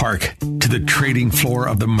Melrose Park to the trading floor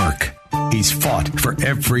of the Merc, he's fought for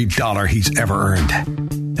every dollar he's ever earned.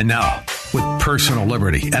 And now, with personal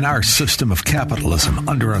liberty and our system of capitalism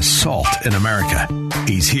under assault in America,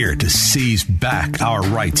 he's here to seize back our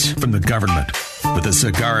rights from the government. With a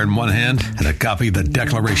cigar in one hand and a copy of the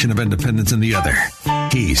Declaration of Independence in the other,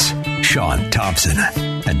 he's Sean Thompson.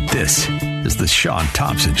 And this is the Sean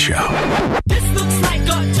Thompson Show. This looks like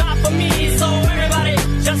a job for me, so everybody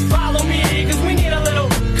just follow me, because we need a little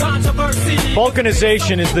controversy.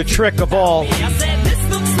 Balkanization is the trick of all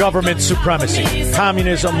government supremacy.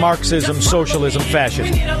 Communism, Marxism, socialism,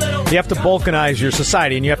 fascism. You have to balkanize your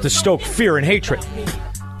society, and you have to stoke fear and hatred.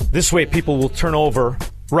 This way people will turn over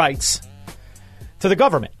rights to the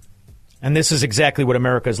government. And this is exactly what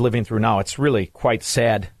America is living through now. It's really quite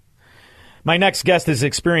sad. My next guest is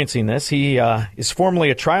experiencing this. He is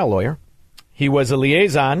formerly a trial lawyer. He was a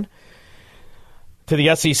liaison to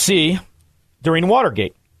the SEC during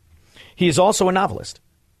Watergate. He is also a novelist.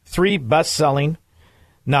 3 best-selling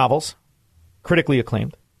novels, critically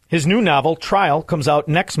acclaimed. His new novel, Trial, comes out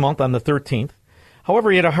next month on the 13th.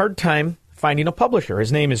 However, he had a hard time finding a publisher.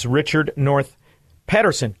 His name is Richard North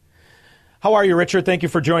Patterson. How are you, Richard? Thank you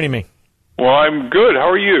for joining me. Well, I'm good. How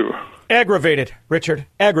are you? Aggravated, Richard.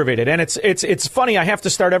 Aggravated. And it's funny, I have to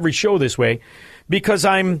start every show this way because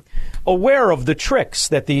I'm aware of the tricks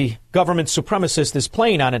that the government supremacist is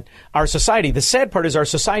playing on our society. The sad part is our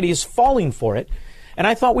society is falling for it. And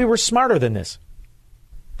I thought we were smarter than this.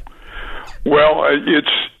 Well,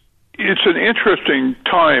 it's an interesting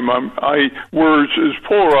time. We're as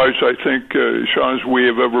polarized, I think, Sean, as we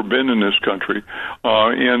have ever been in this country.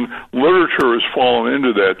 And literature has fallen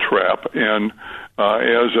into that trap. And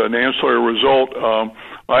as an ancillary result,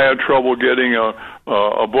 I had trouble getting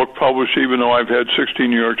a book published, even though I've had 16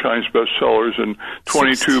 New York Times bestsellers and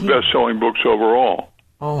 22 best-selling books overall.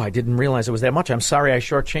 Oh, I didn't realize it was that much. I'm sorry I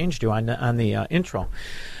shortchanged you on the intro.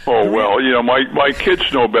 Oh, well, my kids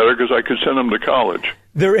know better because I could send them to college.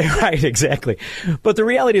 Right, exactly. But the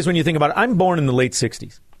reality is, when you think about it, I'm born in the late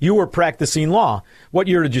 60s. You were practicing law. What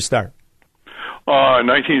year did you start?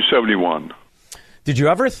 1971. Did you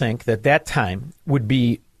ever think that time would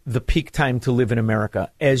be the peak time to live in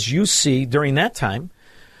America? As you see, during that time,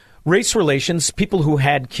 race relations, people who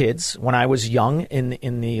had kids, when I was young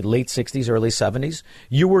in the late 60s, early 70s,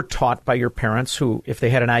 you were taught by your parents who, if they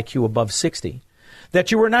had an IQ above 60,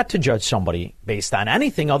 that you were not to judge somebody based on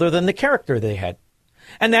anything other than the character they had.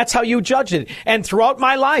 And that's how you judged it. And throughout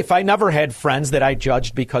my life, I never had friends that I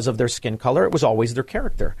judged because of their skin color. It was always their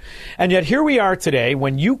character. And yet here we are today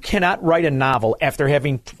when you cannot write a novel after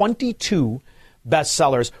having 22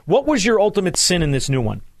 bestsellers. What was your ultimate sin in this new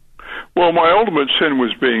one? Well, my ultimate sin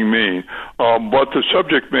was being me. But the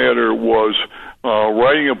subject matter was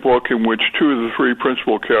writing a book in which 2 of the 3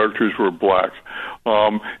 principal characters were black.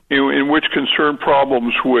 In which concern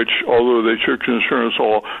problems which, although they should concern us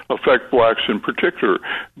all, affect blacks in particular.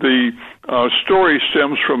 The story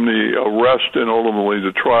stems from the arrest and ultimately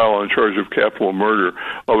the trial on charge of capital murder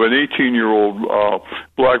of an 18-year-old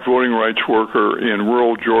black voting rights worker in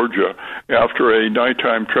rural Georgia after a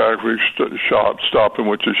nighttime traffic stop in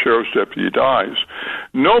which a sheriff's deputy dies.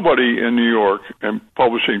 Nobody in New York and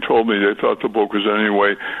publishing told me they thought the book was in any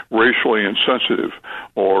way racially insensitive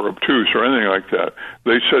or obtuse or anything like that.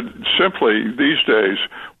 They said simply, these days,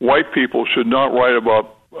 white people should not write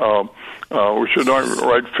about or should not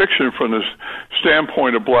write fiction from the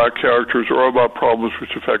standpoint of black characters or about problems which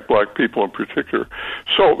affect black people in particular.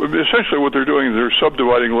 So essentially what they're doing is they're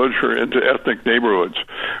subdividing literature into ethnic neighborhoods,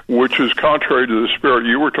 which is contrary to the spirit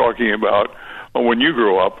you were talking about when you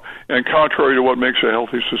grew up and contrary to what makes a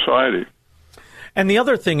healthy society. And the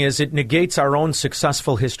other thing is it negates our own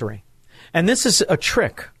successful history. And this is a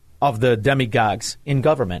trick of the demagogues in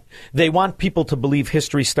government. They want people to believe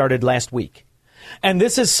history started last week. And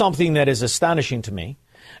this is something that is astonishing to me,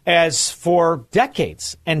 as for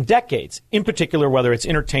decades and decades, in particular, whether it's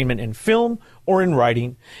entertainment in film or in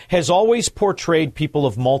writing, has always portrayed people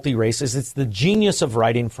of multi-races. It's the genius of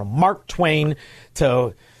writing, from Mark Twain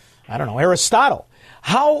to, Aristotle.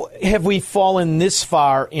 How have we fallen this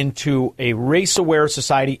far into a race-aware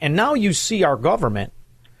society? And now you see our government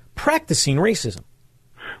practicing racism.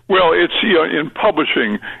 Well, it's in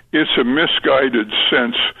publishing, it's a misguided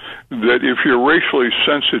sense that if you're racially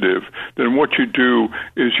sensitive, then what you do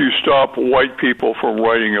is you stop white people from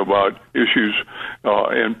writing about issues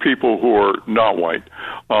and people who are not white.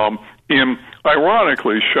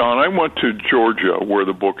 Ironically, Sean, I went to Georgia, where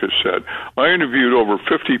the book is set. I interviewed over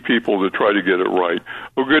 50 people to try to get it right.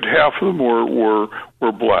 A good half of them were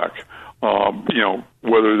black.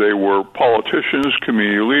 Whether they were politicians,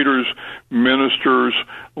 community leaders, ministers,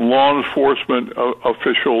 law enforcement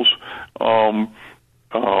officials,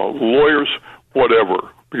 lawyers, whatever,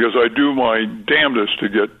 because I do my damnedest to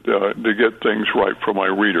get things right for my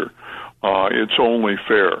reader. It's only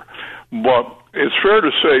fair. But it's fair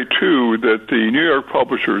to say, too, that the New York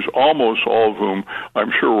publishers, almost all of whom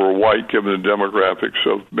I'm sure were white given the demographics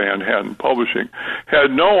of Manhattan publishing,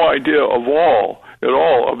 had no idea at all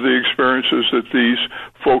of the experiences that these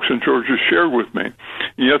folks in Georgia shared with me.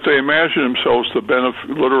 And yet they imagine themselves the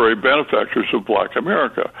literary benefactors of black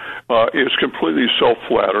America. It's completely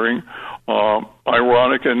self-flattering,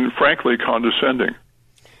 ironic, and frankly condescending.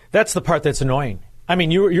 That's the part that's annoying. I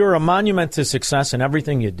mean, you're a monument to success in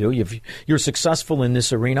everything you do. You're successful in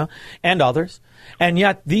this arena and others. And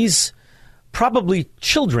yet these probably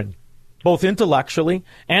children, both intellectually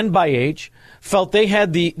and by age, felt they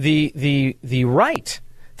had the right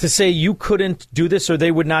to say you couldn't do this or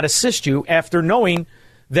they would not assist you after knowing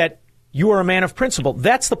that you are a man of principle.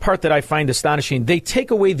 That's the part that I find astonishing. They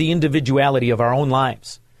take away the individuality of our own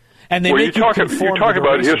lives. And they make you conform. You talk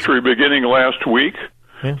about history beginning last week.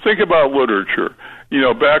 Yeah. Think about literature.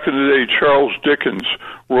 Back in the day, Charles Dickens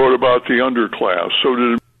wrote about the underclass. So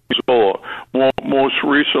did Zola. Most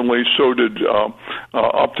recently, so did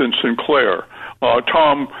Upton Sinclair.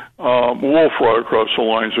 Tom Wolfe wrote across the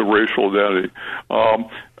lines of racial identity.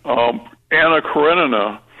 Anna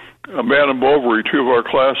Karenina, Madame Bovary, 2 of our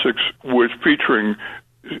classics, with featuring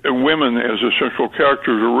women as essential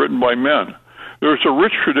characters, are written by men. There's a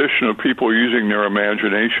rich tradition of people using their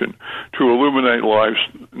imagination to illuminate lives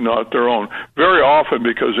not their own, very often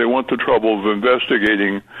because they want the trouble of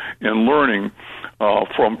investigating and learning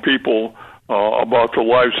from people about the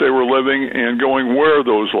lives they were living and going where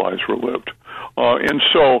those lives were lived. And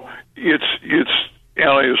so it's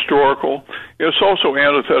anti-historical. It's also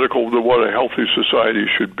antithetical to what a healthy society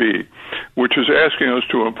should be, which is asking us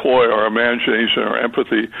to employ our imagination, our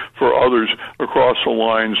empathy for others across the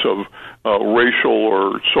lines of racial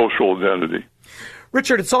or social identity.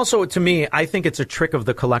 Richard, it's also, to me, I think it's a trick of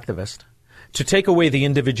the collectivist to take away the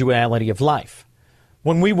individuality of life.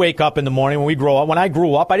 When we wake up in the morning, when we grow up, when I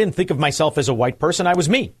grew up, I didn't think of myself as a white person. I was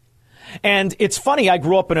me. And it's funny, I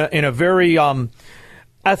grew up in a very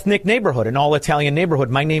ethnic neighborhood, an all-Italian neighborhood.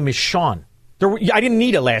 My name is Sean. I didn't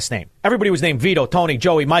need a last name. Everybody was named Vito, Tony,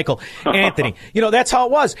 Joey, Michael, Anthony. That's how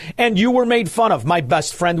it was. And you were made fun of. My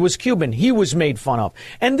best friend was Cuban. He was made fun of.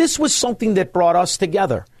 And this was something that brought us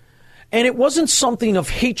together. And it wasn't something of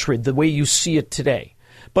hatred the way you see it today.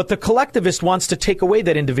 But the collectivist wants to take away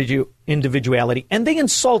that individuality, and they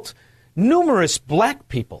insult numerous black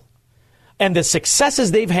people and the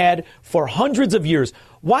successes they've had for hundreds of years.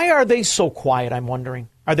 Why are they so quiet, I'm wondering?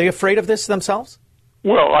 Are they afraid of this themselves?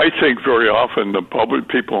 Well, I think very often the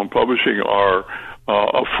people in publishing are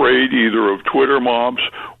afraid either of Twitter mobs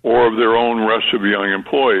or of their own rest of young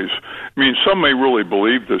employees. I mean, some may really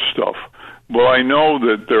believe this stuff, but I know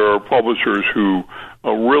that there are publishers who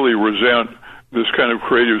really resent this kind of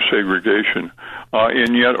creative segregation,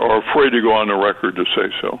 and yet are afraid to go on the record to say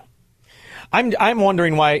so. I'm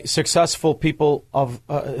wondering why successful people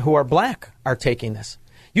who are black are taking this.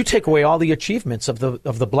 You take away all the achievements of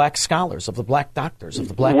the black scholars, of the black doctors, of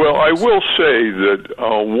the black. Well, writers. I will say that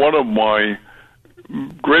one of my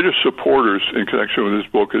greatest supporters in connection with this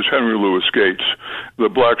book is Henry Louis Gates, the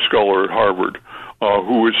black scholar at Harvard,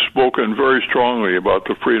 who has spoken very strongly about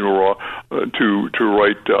the freedom to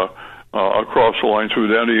write across the lines of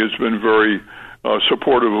identity. Has been very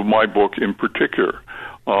supportive of my book in particular.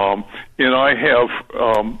 And I have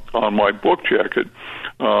on my book jacket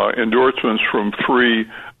endorsements from 3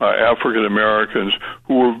 African Americans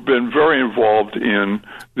who have been very involved in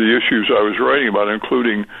the issues I was writing about,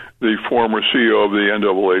 including the former CEO of the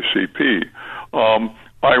NAACP.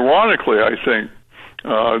 Ironically, I think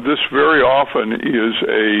this very often is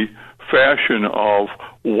a fashion of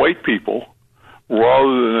white people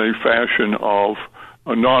rather than a fashion of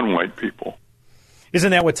non-white people.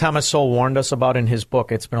 Isn't that what Thomas Sowell warned us about in his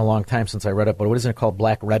book? It's been a long time since I read it, but what isn't it called?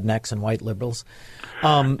 Black rednecks and white liberals?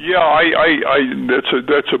 That's a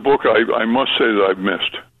book I must say that I've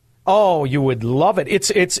missed. Oh, you would love it.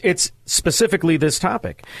 It's specifically this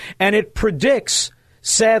topic. And it predicts,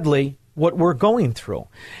 sadly, what we're going through.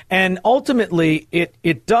 And ultimately,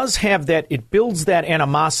 it does have that, it builds that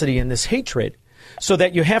animosity and this hatred so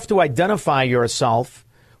that you have to identify yourself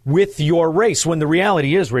with your race, when the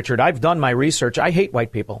reality is, Richard, I've done my research. I hate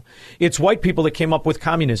white people. It's white people that came up with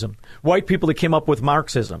communism, white people that came up with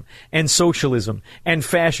Marxism and socialism and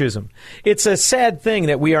fascism. It's a sad thing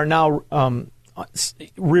that we are now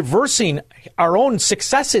reversing our own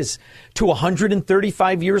successes to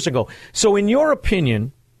 135 years ago. So in your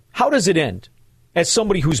opinion, how does it end? As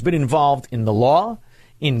somebody who's been involved in the law,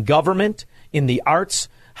 in government, in the arts,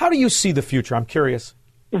 how do you see the future? I'm curious.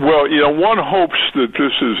 Well, one hopes that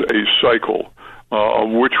this is a cycle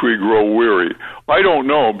of which we grow weary. I don't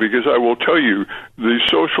know, because I will tell you, the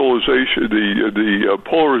socialization, the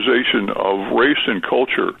polarization of race and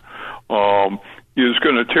culture is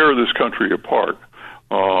going to tear this country apart.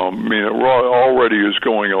 It already is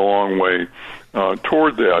going a long way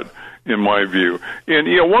toward that, in my view. And,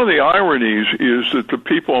 one of the ironies is that the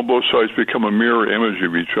people on both sides become a mirror image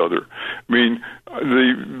of each other. I mean,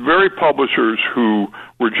 the very publishers who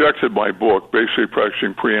rejected my book, basically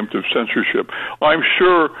practicing preemptive censorship, I'm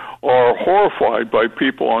sure are horrified by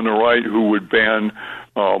people on the right who would ban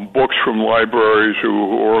books from libraries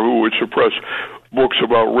or who would suppress books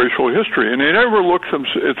about racial history. And they never look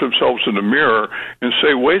at themselves in the mirror and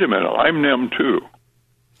say, wait a minute, I'm them too.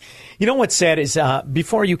 You know what's sad is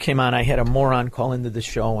before you came on, I had a moron call into the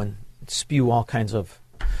show and spew all kinds of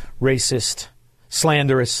racist,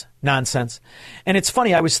 slanderous nonsense. And it's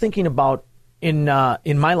funny, I was thinking about in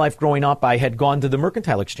my life growing up, I had gone to the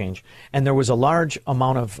Mercantile Exchange, and there was a large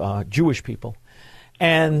amount of Jewish people.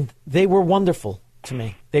 And they were wonderful to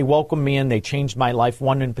me. They welcomed me in. They changed my life.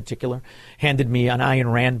 One in particular handed me an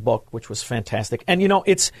Ayn Rand book, which was fantastic. And,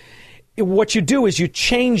 what you do is you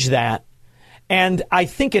change that. And I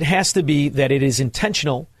think it has to be that it is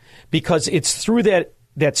intentional, because it's through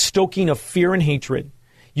that stoking of fear and hatred,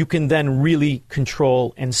 you can then really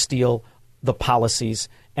control and steal the policies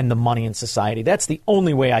and the money in society. That's the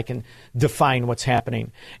only way I can define what's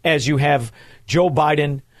happening. As you have Joe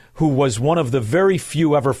Biden, who was one of the very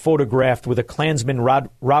few ever photographed with a Klansman,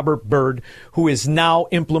 Robert Byrd, who is now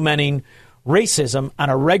implementing racism on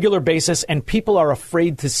a regular basis, and people are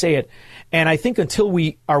afraid to say it. And I think until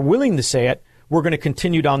we are willing to say it, we're going to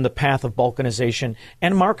continue down the path of balkanization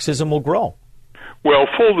and Marxism will grow. Well,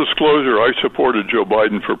 full disclosure, I supported Joe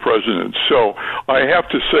Biden for president. So I have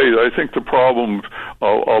to say that I think the problem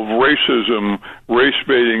of racism,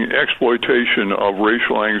 race-baiting, exploitation of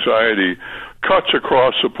racial anxiety cuts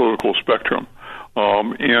across the political spectrum.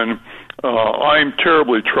 And I'm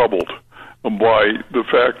terribly troubled by the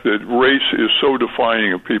fact that race is so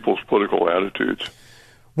defining of people's political attitudes.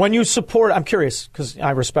 When you support, I'm curious, because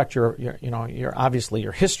I respect your obviously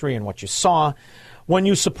your history and what you saw. When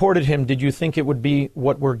you supported him, did you think it would be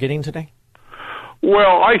what we're getting today?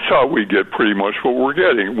 Well, I thought we'd get pretty much what we're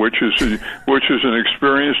getting, which is an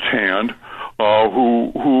experienced hand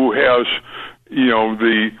who has,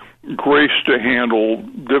 the grace to handle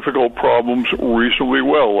difficult problems reasonably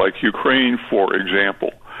well, like Ukraine, for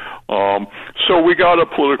example. So we got a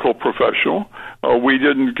political professional. We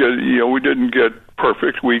didn't get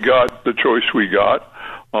perfect. We got the choice we got,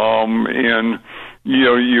 and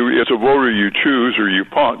you as a voter, you choose or you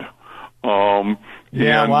punt. For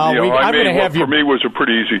me, was a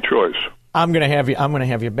pretty easy choice. I'm going to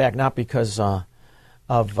have you back, not because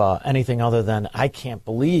of anything other than I can't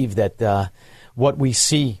believe that what we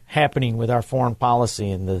see happening with our foreign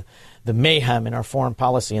policy and the mayhem in our foreign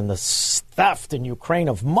policy and the theft in Ukraine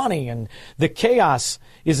of money and the chaos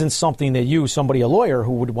isn't something that a lawyer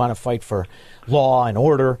who would want to fight for law and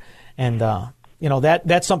order and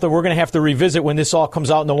that's something we're going to have to revisit when this all comes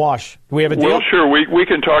out in the wash. Do we have a deal? Well, sure. We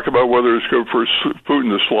can talk about whether it's good for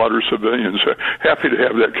Putin to slaughter civilians. Happy to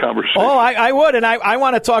have that conversation. Oh, I would. And I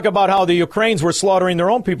want to talk about how the Ukrainians were slaughtering their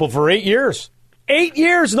own people for 8 years. 8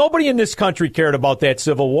 years. Nobody in this country cared about that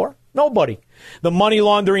civil war. Nobody. The money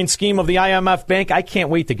laundering scheme of the IMF bank, I can't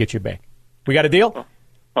wait to get you back. We got a deal?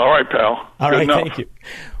 All right, pal. All right, thank you.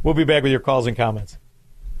 We'll be back with your calls and comments.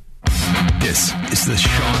 This is the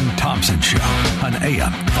Sean Thompson Show on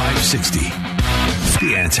AM 560.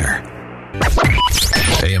 The Answer.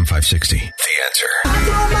 AM 560. The Answer. I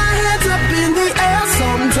throw my hands up in the air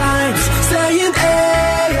sometimes, saying,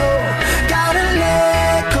 ayo, gotta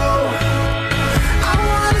let go. I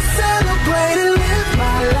wanna celebrate and live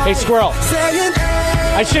my life. Hey, Squirrel.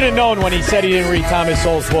 I should have known when he said he didn't read Thomas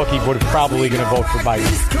Sowell's book, he would have probably going to vote for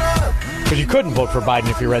Biden. Because you couldn't vote for Biden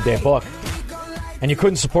if you read that book. And you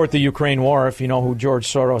couldn't support the Ukraine war if you know who George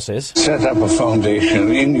Soros is. Set up a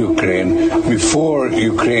foundation in Ukraine before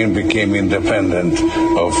Ukraine became independent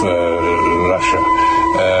of Russia.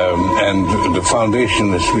 And the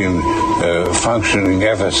foundation has been functioning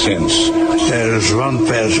ever since. There is one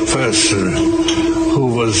person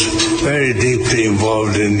who was very deeply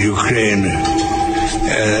involved in Ukraine,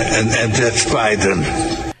 and that's Biden.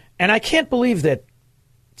 And I can't believe that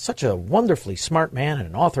such a wonderfully smart man and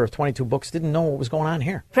an author of 22 books didn't know what was going on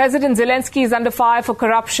here. President Zelensky is under fire for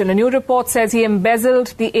corruption. A new report says he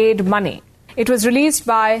embezzled the aid money. It was released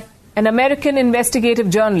by an American investigative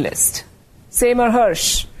journalist, Seymour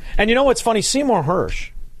Hersh. And you know what's funny? Seymour Hersh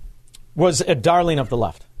was a darling of the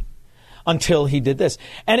left until he did this.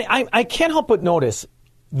 And I can't help but notice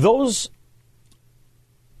those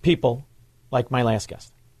people, like my last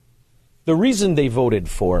guest, the reason they voted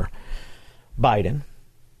for Biden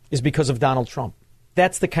is because of Donald Trump.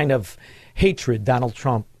 That's the kind of hatred Donald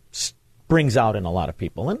Trump brings out in a lot of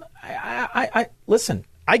people. And I listen,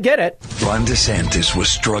 I get it. Ron DeSantis was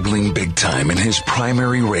struggling big time in his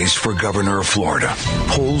primary race for governor of Florida.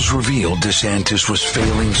 Polls revealed DeSantis was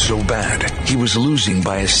failing so bad, he was losing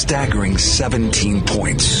by a staggering 17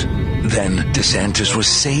 points. Then DeSantis was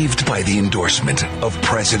saved by the endorsement of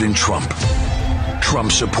President Trump.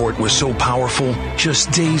 Trump's support was so powerful,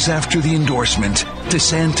 just days after the endorsement,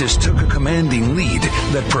 DeSantis took a commanding lead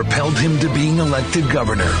that propelled him to being elected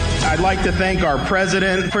governor. I'd like to thank our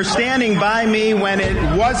president for standing by me when it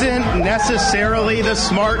wasn't necessarily the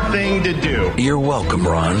smart thing to do. You're welcome,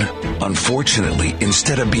 Ron. Unfortunately,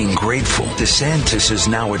 instead of being grateful, DeSantis is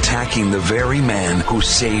now attacking the very man who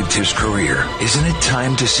saved his career. Isn't it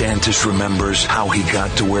time DeSantis remembers how he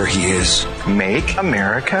got to where he is? Make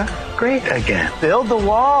America great again. Build the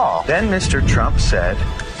wall. Then Mr. Trump said,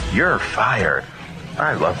 "You're fired."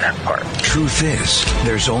 I love that part. Truth is,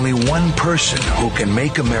 there's only one person who can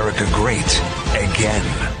make America great again.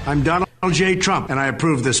 I'm Donald J. Trump, and I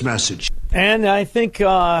approve this message. And I think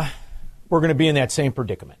we're going to be in that same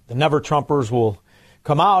predicament. The never-Trumpers will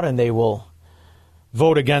come out and they will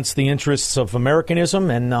vote against the interests of Americanism,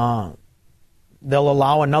 and they'll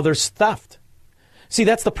allow another theft. See,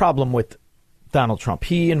 that's the problem with Donald Trump.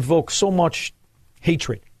 He invokes so much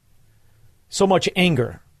hatred, so much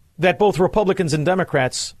anger, that both Republicans and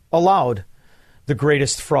Democrats allowed the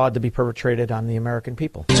greatest fraud to be perpetrated on the American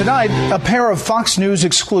people. Tonight, a pair of Fox News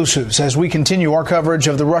exclusives as we continue our coverage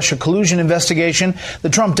of the Russia collusion investigation, the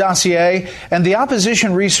Trump dossier, and the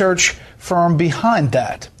opposition research firm behind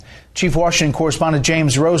that. Chief Washington correspondent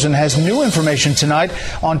James Rosen has new information tonight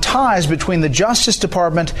on ties between the Justice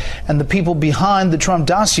Department and the people behind the Trump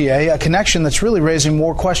dossier, a connection that's really raising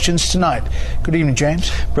more questions tonight. Good evening, James.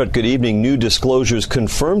 Brett, good evening. New disclosures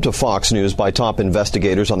confirmed to Fox News by top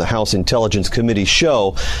investigators on the House Intelligence Committee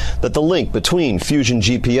show that the link between Fusion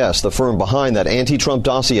GPS, the firm behind that anti-Trump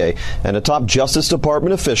dossier, and a top Justice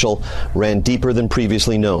Department official ran deeper than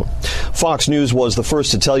previously known. Fox News was the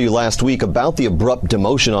first to tell you last week about the abrupt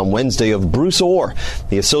demotion on Wednesday of Bruce Ohr,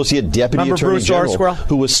 the Associate Deputy Attorney General,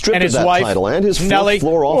 who was stripped of that title, and his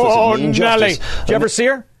fourth-floor office at Main Justice. Did you ever see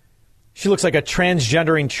her? She looks like a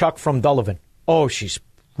transgendering Chuck from Dullivan. Oh, she's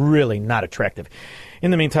really not attractive.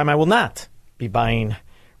 In the meantime, I will not be buying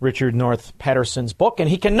Richard North Patterson's book, and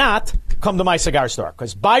he cannot come to my cigar store,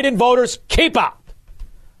 because Biden voters keep up.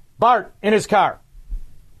 Bart in his car.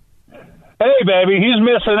 Hey, baby, he's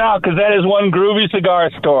missing out because that is one groovy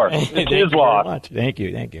cigar store. It's his loss. Thank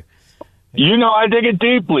you, thank you. You know I dig it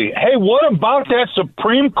deeply. Hey, what about that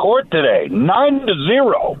Supreme Court today?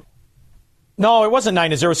 9-0. No, it wasn't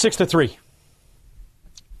 9-0. 6-3.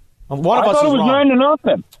 One of I us thought is it was wrong.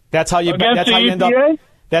 9-0. That's how you. Against the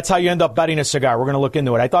That's how you end up betting a cigar. We're going to look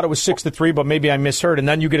into it. I thought it was 6-3, but maybe I misheard, and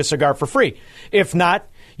then you get a cigar for free. If not,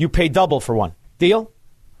 you pay double for one. Deal?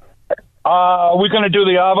 Are we going to do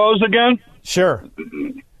the Avos again? Sure.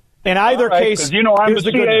 In either case, you know I'm the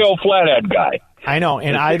CAO Flathead guy. I know.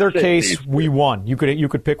 In either case, we won. You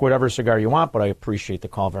could pick whatever cigar you want, but I appreciate the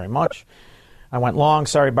call very much. I went long.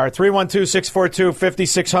 Sorry, Bart.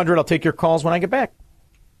 312-642-5600. I'll take your calls when I get back.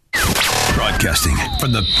 Broadcasting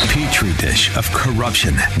from the petri dish of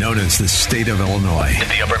corruption known as the state of Illinois. In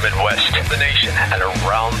the upper Midwest, the nation, and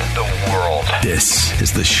around the world. This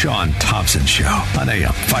is the Sean Thompson Show on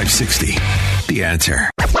AM 560. The Answer.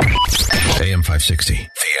 AM 560. The Answer.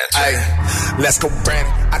 Hey, let's go,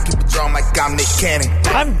 Brandon. I keep it drawn like I'm Nick Cannon.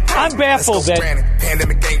 I'm baffled that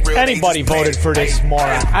anybody voted for this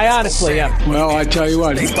moron. I honestly am. Well, I tell you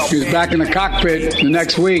what, he was back in the cockpit the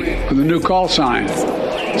next week with a new call sign.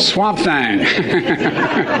 Swamp Thing.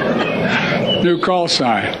 New call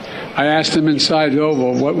sign. I asked him inside the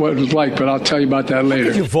Oval what it was like, but I'll tell you about that later.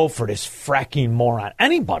 Why did you vote for this fracking moron?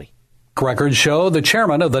 Anybody. Records show the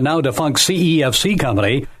chairman of the now-defunct CEFC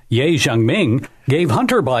company, Ye Jianming, gave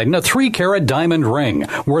Hunter Biden a 3-carat diamond ring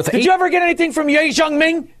worth Did you ever get anything from Ye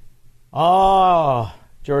Jianming? Oh,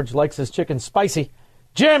 George likes his chicken spicy.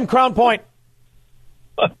 Jim, Crown Point.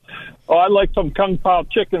 Oh, I like some Kung Pao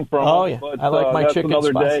chicken from Oh, him, yeah. but I like my that's chicken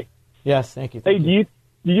another spicy. day. Yes, thank you. Hey, do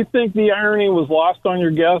you think the irony was lost on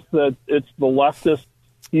your guest that it's the leftist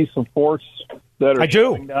piece of force that are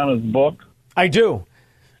shutting down his book? I do.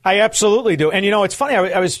 I absolutely do. And, it's funny.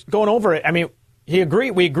 I was going over it. I mean, we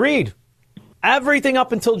agreed. Everything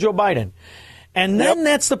up until Joe Biden. And then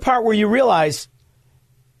that's the part where you realize,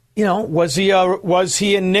 was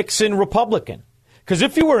he a Nixon Republican? Because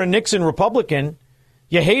if you were a Nixon Republican,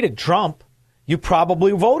 you hated Trump, you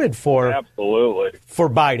probably voted for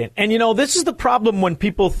Biden. And, this is the problem when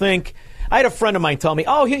people think, I had a friend of mine tell me,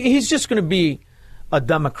 oh, he's just going to be a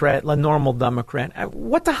Democrat, a normal Democrat.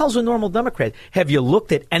 What the hell's a normal Democrat? Have you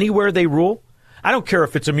looked at anywhere they rule? I don't care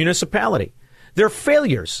if it's a municipality. They're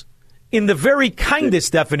failures in the very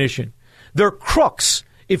kindest definition. They're crooks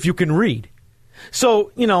if you can read.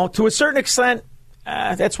 So, to a certain extent,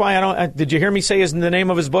 that's why I don't. Did you hear me say the name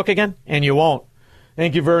of his book again? And you won't.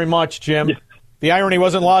 Thank you very much, Jim. Yeah. The irony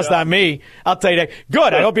wasn't lost on me. I'll tell you that.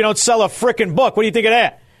 Good. I hope you don't sell a frickin' book. What do you think of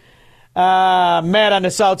that? Matt on the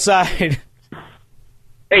South Side.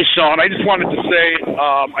 Hey, Sean, I just wanted to say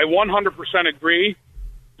I 100% agree.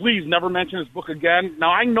 Please never mention his book again. Now,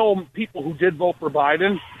 I know people who did vote for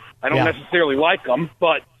Biden. I don't necessarily like them,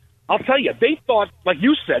 but I'll tell you, they thought, like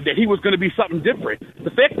you said, that he was going to be something different.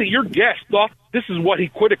 The fact that your guest thought this is what he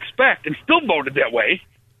could expect and still voted that way.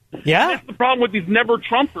 Yeah? That's the problem with these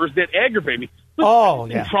never-Trumpers that aggravate me.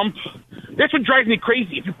 Listen, Trump, that's what drives me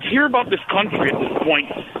crazy. If you care about this country at this point,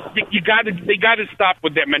 they got to stop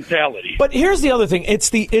with that mentality. But here's the other thing. It's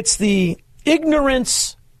the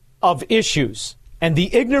ignorance of issues and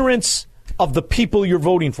the ignorance of the people you're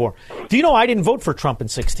voting for. Do you know I didn't vote for Trump in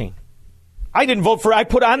 2016? I didn't vote for. I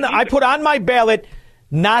put on my ballot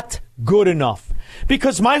not good enough,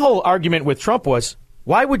 because my whole argument with Trump was,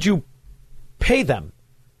 why would you pay them?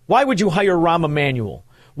 Why would you hire Rahm Emanuel?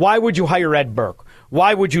 Why would you hire Ed Burke?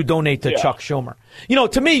 Why would you donate to Chuck Schumer?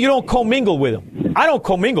 To me, you don't commingle with them. I don't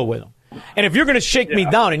commingle with them. And if you're going to shake me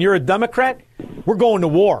down and you're a Democrat, we're going to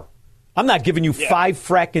war. I'm not giving you 5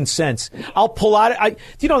 fracking cents. I'll pull out.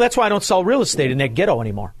 That's why I don't sell real estate in that ghetto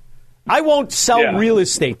anymore. I won't sell real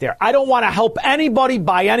estate there. I don't want to help anybody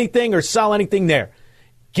buy anything or sell anything there.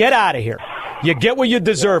 Get out of here. You get what you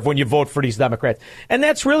deserve when you vote for these Democrats. And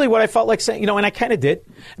that's really what I felt like saying, and I kind of did.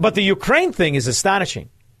 But the Ukraine thing is astonishing.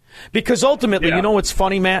 Because ultimately, you know what's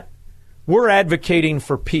funny, Matt? We're advocating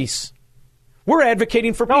for peace. We're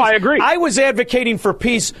advocating for peace. No, I agree. I was advocating for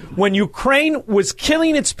peace when Ukraine was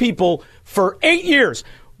killing its people for 8 years.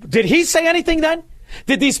 Did he say anything then?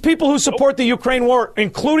 Did these people who support the Ukraine war,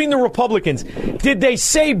 including the Republicans, did they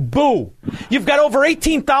say boo? You've got over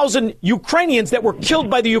 18,000 Ukrainians that were killed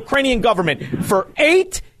by the Ukrainian government for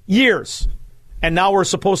 8 years. And now we're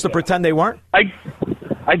supposed to pretend they weren't?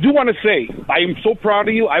 I do want to say, I am so proud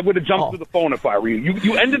of you. I would have jumped to the phone if I were you.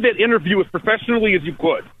 You ended that interview as professionally as you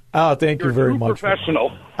could. Oh, thank you very much.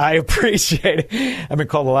 Professional. I appreciate it. I've been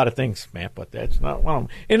called a lot of things, Matt, but that's not one of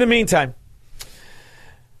them. In the meantime,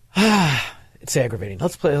 it's aggravating.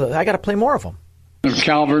 Let's play. I got to play more of them.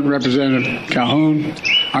 Calvert, Representative Calhoun.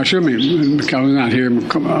 Calhoun's not here.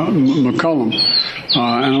 McCollum.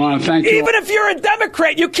 And I want to thank you. Even if you're a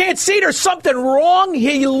Democrat, you can't see there's something wrong.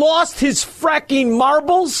 He lost his fracking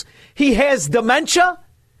marbles. He has dementia.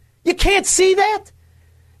 You can't see that?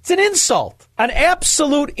 It's an insult, an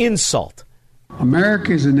absolute insult.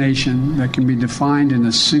 America is a nation that can be defined in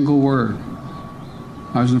a single word.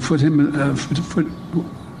 I was in the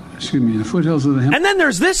foothills of the Himalayas. And then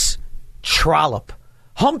there's this trollop,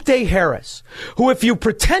 Hump Day Harris, who, if you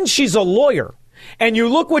pretend she's a lawyer and you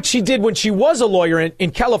look what she did when she was a lawyer in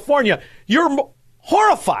California, you're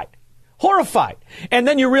horrified. And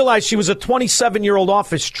then you realize she was a 27-year-old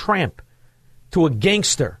office tramp to a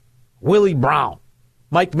gangster, Willie Brown,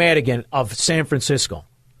 Mike Madigan of San Francisco.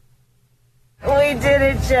 We did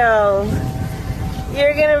it, Joe.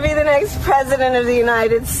 You're going to be the next president of the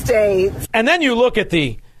United States. And then you look at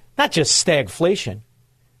the, not just stagflation,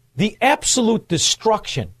 the absolute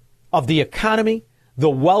destruction of the economy, the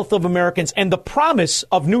wealth of Americans, and the promise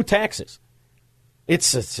of new taxes.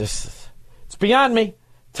 It's beyond me.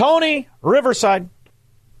 Tony, Riverside.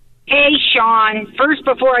 Hey, Sean. First,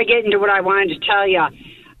 before I get into what I wanted to tell you,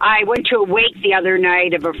 I went to a wake the other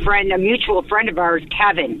night of a mutual friend of ours,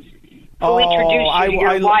 Kevin, who introduced you to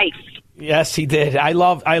your wife. Yes, he did. I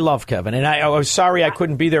love Kevin, and I was sorry I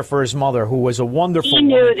couldn't be there for his mother, who was a wonderful woman.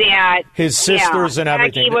 He knew that. His sisters and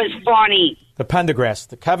everything. He was funny. The Pendergrass,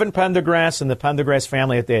 the Kevin Pendergrass and the Pendergrass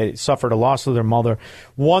family, they suffered a loss of their mother.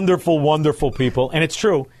 Wonderful, wonderful people, and it's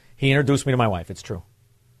true. He introduced me to my wife. It's true.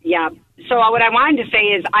 Yeah. So what I wanted to say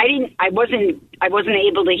is I wasn't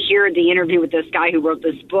able to hear the interview with this guy who wrote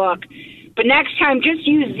this book. But next time, just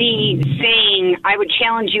use the saying, I would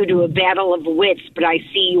challenge you to a battle of wits, but I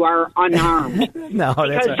see you are unarmed. No,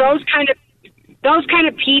 because those kind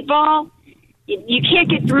of people, you can't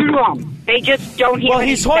get through to them. They just don't hear. Well,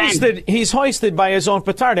 he's hoisted by his own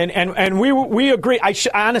petard, and we agree.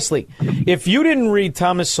 Honestly, if you didn't read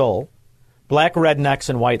Thomas Sowell, Black Rednecks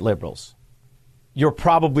and White Liberals, you're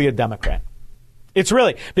probably a Democrat. It's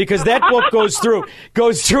really, because that book goes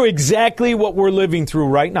through exactly what we're living through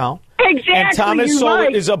right now. Exactly. And Thomas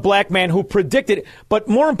Sowell is a black man who predicted it. But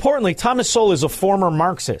more importantly, Thomas Sowell is a former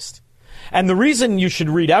Marxist. And the reason you should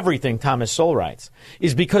read everything Thomas Sowell writes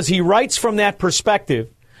is because he writes from that perspective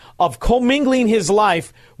of commingling his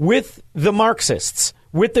life with the Marxists,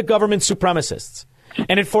 with the government supremacists.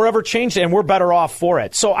 And it forever changed, and we're better off for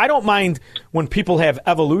it. So I don't mind when people have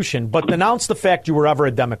evolution, but denounce the fact you were ever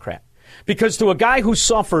a Democrat. Because to a guy who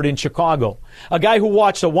suffered in Chicago, a guy who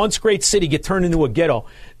watched a once great city get turned into a ghetto,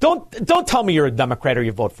 don't tell me you're a Democrat or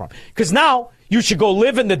you vote for him. Because now you should go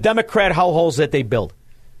live in the Democrat hellholes that they build.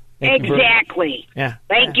 Exactly. Yeah.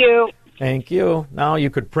 Thank you. Thank you. Now you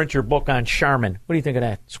could print your book on Charmin. What do you think of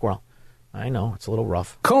that, Squirrel? I know, it's a little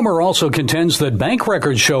rough. Comer also contends that bank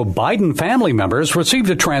records show Biden family members received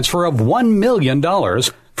a transfer of $1 million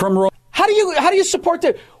from... How do you support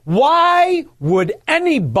that? Why would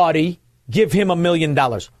anybody give him $1 million?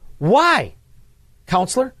 Why?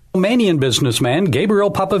 Counselor? Romanian businessman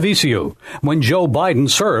Gabriel Papavissiou when Joe Biden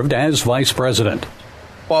served as vice president.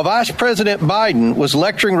 While Vice President Biden was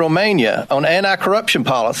lecturing Romania on anti-corruption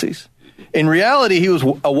policies, in reality, he was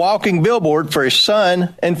a walking billboard for his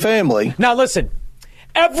son and family. Now, listen,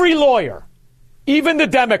 every lawyer, even the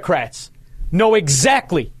Democrats, know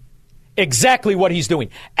exactly what he's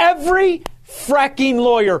doing. Every fracking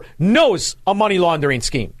lawyer knows a money laundering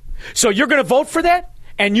scheme. So you're going to vote for that,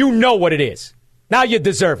 and you know what it is. Now you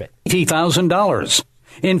deserve it. $80,000.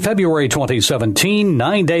 In February 2017,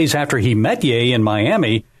 9 days after he met Ye in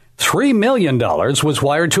Miami, $3 million was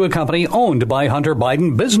wired to a company owned by Hunter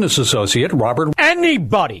Biden business associate Robert.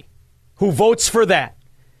 Anybody who votes for that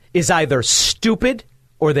is either stupid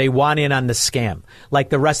or they want in on the scam, like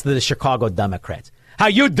the rest of the Chicago Democrats. How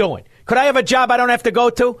you doing? Could I have a job I don't have to go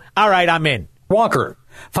to? All right, I'm in. Walker,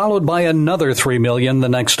 followed by another $3 million the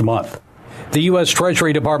next month. The U.S.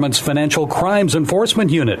 Treasury Department's Financial Crimes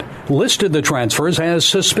Enforcement Unit listed the transfers as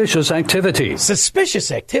suspicious activity.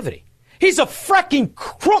 Suspicious activity? He's a fracking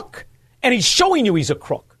crook, and he's showing you he's a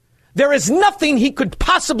crook. There is nothing he could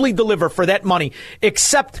possibly deliver for that money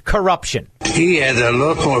except corruption. He had a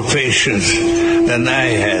lot more patience than I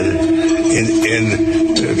had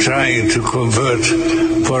in trying to convert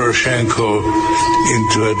Poroshenko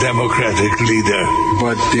into a democratic leader.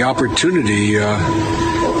 But the opportunity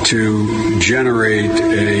to generate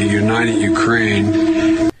a united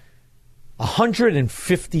Ukraine.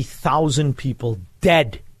 150,000 people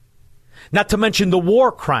dead. Not to mention the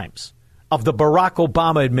war crimes of the Barack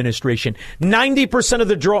Obama administration. 90% of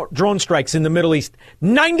the drone strikes in the Middle East,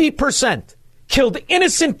 90% killed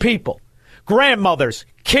innocent people, grandmothers,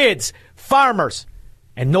 kids, farmers,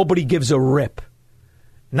 and nobody gives a rip.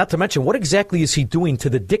 Not to mention, what exactly is he doing to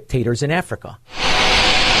the dictators in Africa?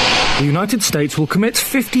 The United States will commit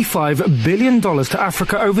 $55 billion to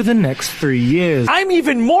Africa over the next 3 years. I'm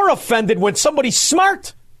even more offended when somebody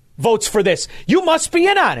smart votes for this. You must be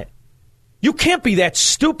in on it. You can't be that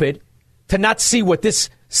stupid to not see what this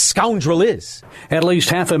scoundrel is. At least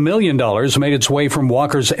 $500,000 made its way from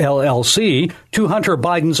Walker's LLC to Hunter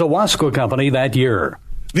Biden's Owasco company that year.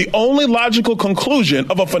 The only logical conclusion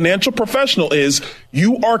of a financial professional is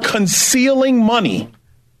you are concealing money.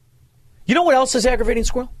 You know what else is aggravating,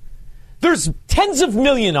 Squirrel? There's tens of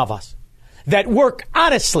millions of us that work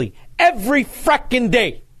honestly every fracking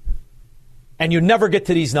day. And you never get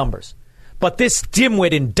to these numbers. But this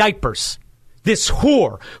dimwit in diapers, this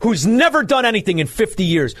whore who's never done anything in 50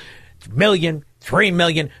 years, $1 million, $3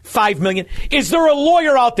 million, $5 million. Is there a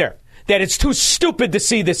lawyer out there that it's too stupid to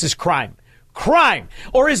see this as crime? Crime.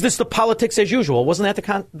 Or is this the politics as usual? Wasn't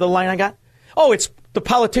that the line I got? Oh, it's the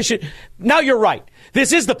politician. Now you're right.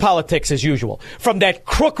 This is the politics as usual. From that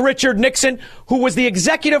crook Richard Nixon, who was the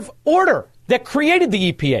executive order that created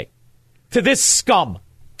the EPA, to this scum.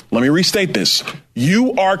 Let me restate this.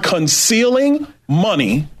 You are concealing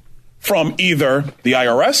money from either the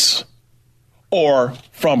IRS or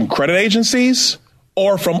from credit agencies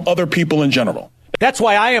or from other people in general. That's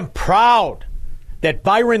why I am proud that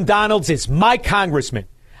Byron Donalds is my congressman.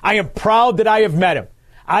 I am proud that I have met him.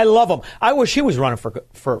 I love him. I wish he was running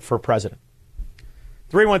for president.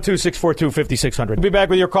 312-642-5600. We'll be back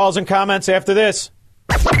with your calls and comments after this.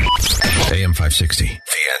 AM 560. The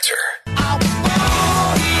Answer.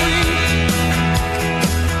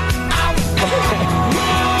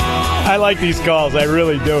 I like these calls. I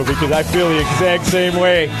really do, because I feel the exact same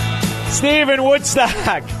way. Steve in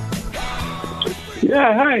Woodstock.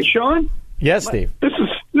 Yeah, hi, Sean. Yes, Steve. This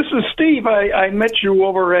is Steve. I met you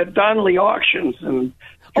over at Donnelly Auctions, and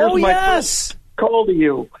here's my first call to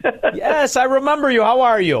you. Yes, I remember you. How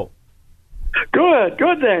are you? Good,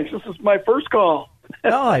 thanks. This is my first call.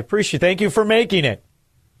 Oh, I appreciate it. Thank you for making it.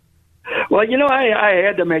 Well, I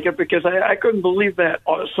had to make it because I couldn't believe that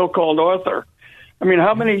so-called author. I mean,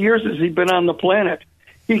 how many years has he been on the planet?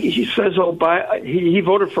 He says he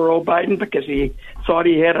voted for Biden because he thought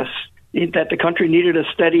that the country needed a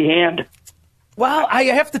steady hand. Well, I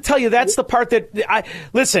have to tell you, that's the part that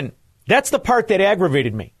that's the part that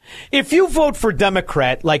aggravated me. If you vote for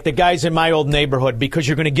Democrat, like the guys in my old neighborhood, because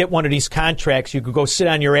you're going to get one of these contracts, you could go sit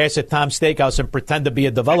on your ass at Tom's Steakhouse and pretend to be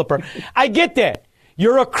a developer. I get that.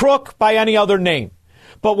 You're a crook by any other name.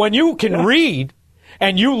 But when you can read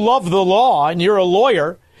and you love the law and you're a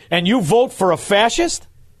lawyer and you vote for a fascist,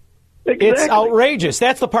 it's outrageous.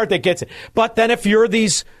 That's the part that gets it. But then if you're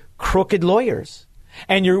these crooked lawyers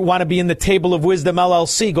and you want to be in the Table of Wisdom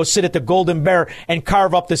LLC, go sit at the Golden Bear and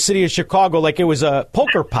carve up the city of Chicago like it was a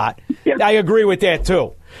poker pot. I agree with that,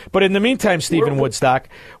 too. But in the meantime, Stephen Woodstock,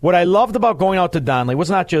 what I loved about going out to Donnelly was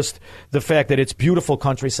not just the fact that it's beautiful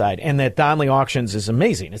countryside and that Donnelly Auctions is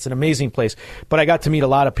amazing. It's an amazing place. But I got to meet a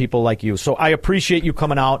lot of people like you. So I appreciate you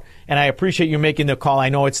coming out, and I appreciate you making the call. I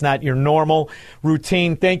know it's not your normal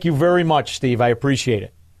routine. Thank you very much, Steve. I appreciate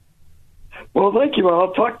it. Well, thank you.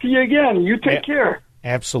 I'll talk to you again. You take care.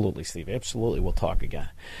 Absolutely, Steve. Absolutely. We'll talk again.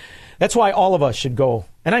 That's why all of us should go,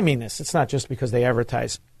 and I mean this, it's not just because they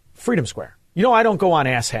advertise Freedom Square. You know, I don't go on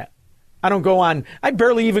Asshat. I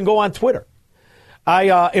barely even go on Twitter.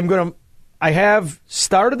 I have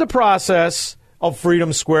started the process of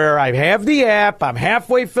Freedom Square. I have the app. I'm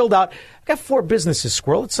halfway filled out. I've got 4 businesses,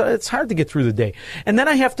 Squirrel. It's hard to get through the day. And then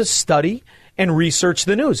I have to study and research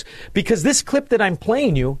the news, because this clip that I'm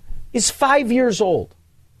playing you is 5 years old.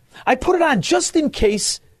 I put it on just in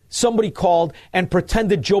case somebody called and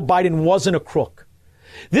pretended Joe Biden wasn't a crook.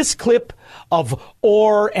 This clip of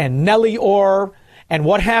Orr and Nellie Orr and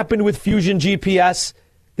what happened with Fusion GPS,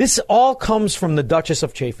 this all comes from the Duchess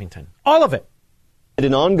of Chafington. All of it.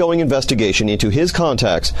 An ongoing investigation into his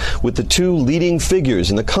contacts with the two leading figures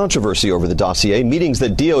in the controversy over the dossier, meetings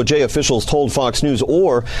that DOJ officials told Fox News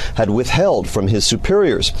Orr had withheld from his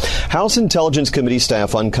superiors. House Intelligence Committee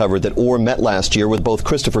staff uncovered that Orr met last year with both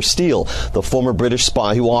Christopher Steele, the former British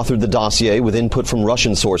spy who authored the dossier with input from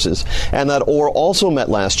Russian sources, and that Orr also met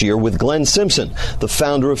last year with Glenn Simpson, the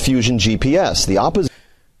founder of Fusion GPS.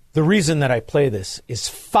 The reason that I play this is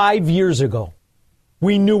 5 years ago,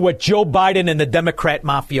 we knew what Joe Biden and the Democrat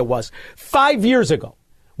mafia was. 5 years ago,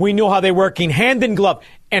 we knew how they were working hand in glove.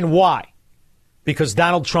 And why? Because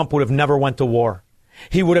Donald Trump would have never went to war.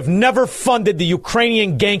 He would have never funded the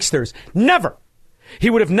Ukrainian gangsters. Never. He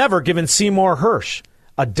would have never given Seymour Hersh,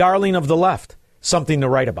 a darling of the left, something to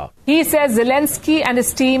write about. He says Zelensky and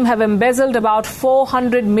his team have embezzled about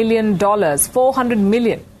 $400 million. $400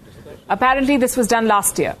 million. Apparently, this was done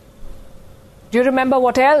last year. Do you remember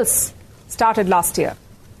what else started last year?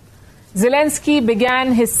 Zelensky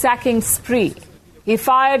began his sacking spree. He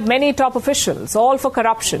fired many top officials, all for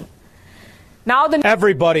corruption. Now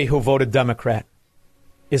everybody who voted Democrat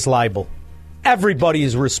is liable. Everybody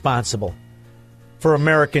is responsible for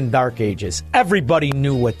American dark ages. Everybody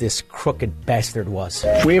knew what this crooked bastard was.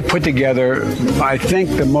 We have put together, I think,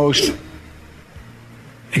 the most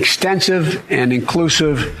extensive and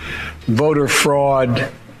inclusive voter fraud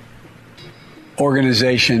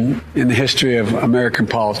organization in the history of American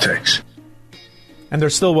politics. And there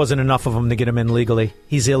still wasn't enough of them to get him in legally.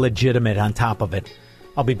 He's illegitimate on top of it.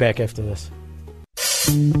 I'll be back after this.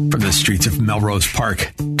 From the streets of Melrose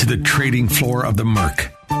Park to the trading floor of the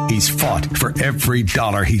Merc, he's fought for every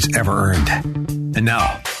dollar he's ever earned. And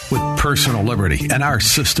now, with personal liberty and our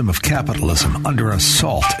system of capitalism under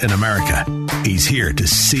assault in America, he's here to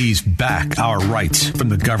seize back our rights from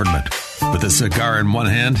the government. With a cigar in one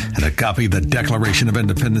hand and a copy of the Declaration of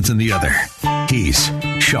Independence in the other, he's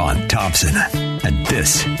Sean Thompson. And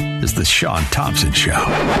this is the Sean Thompson Show.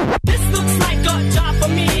 This looks like a job for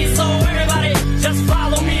me, so everybody just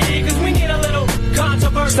follow me, because we need a little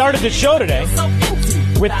controversy. Started the show today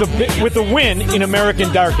with the win in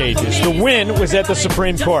American Dark Ages. The win was at the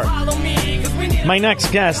Supreme Court. My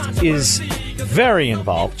next guest is very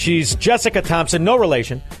involved. She's Jessica Thompson, no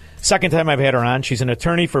relation. Second time I've had her on. She's an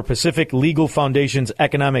attorney for Pacific Legal Foundation's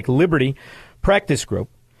Economic Liberty Practice Group.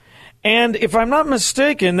 And if I'm not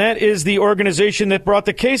mistaken, that is the organization that brought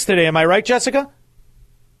the case today. Am I right, Jessica?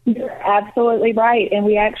 You're absolutely right. And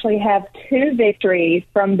we actually have two victories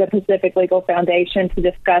from the Pacific Legal Foundation to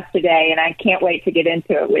discuss today, and I can't wait to get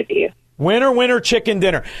into it with you. Winner, winner, chicken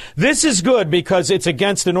dinner. This is good because it's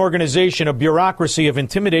against an organization, a bureaucracy of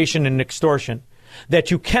intimidation and extortion, that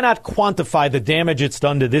you cannot quantify the damage it's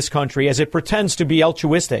done to this country as it pretends to be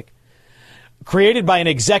altruistic, created by an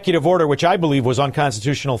executive order, which I believe was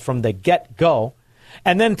unconstitutional from the get-go,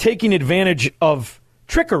 and then taking advantage of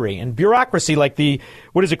trickery and bureaucracy like the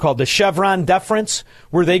Chevron deference,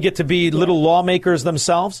 where they get to be little lawmakers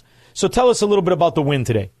themselves. So tell us a little bit about the win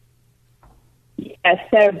today. Yes,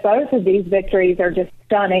 so both of these victories are just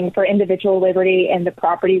stunning for individual liberty and the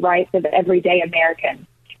property rights of everyday Americans.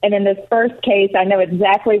 And in this first case, I know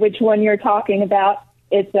exactly which one you're talking about.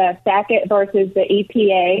 It's Sackett versus the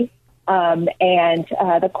EPA. And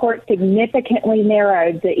the court significantly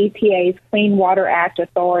narrowed the EPA's Clean Water Act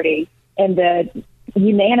authority in the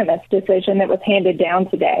unanimous decision that was handed down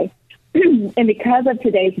today. And because of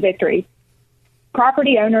today's victory,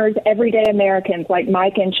 property owners, everyday Americans like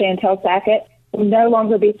Mike and Chantel Sackett, will no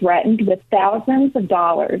longer be threatened with thousands of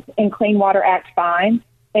dollars in Clean Water Act fines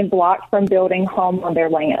and blocked from building homes on their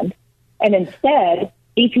land. And instead,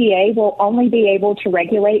 EPA will only be able to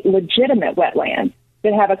regulate legitimate wetlands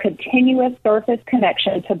that have a continuous surface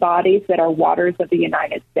connection to bodies that are waters of the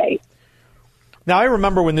United States. Now, I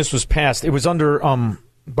remember when this was passed, it was under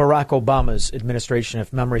Barack Obama's administration,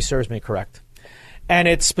 if memory serves me correct. And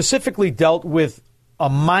it specifically dealt with a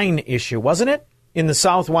mine issue, wasn't it, in the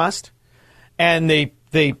Southwest? And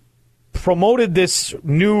they promoted this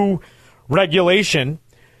new regulation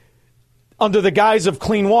under the guise of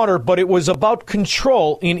clean water, but it was about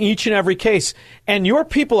control in each and every case. And your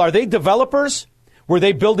people, are they developers? Were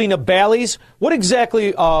they building up valleys? What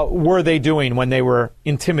exactly were they doing when they were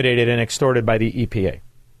intimidated and extorted by the EPA?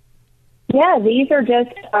 Yeah, these are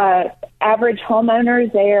just average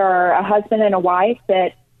homeowners. They are a husband and a wife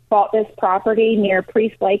that bought this property near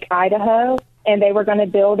Priest Lake, Idaho, and they were going to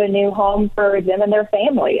build a new home for them and their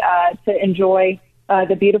family to enjoy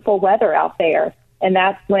the beautiful weather out there. And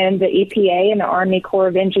that's when the EPA and the Army Corps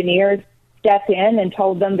of Engineers stepped in and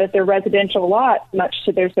told them that their residential lot, much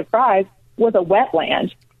to their surprise, was a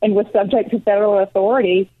wetland and was subject to federal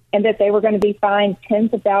authority, and that they were going to be fined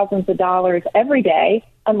tens of thousands of dollars every day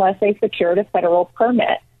unless they secured a federal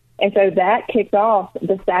permit. And so that kicked off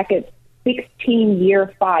the Sackett's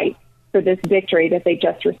 16-year fight for this victory that they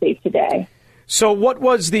just received today. So what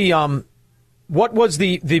was the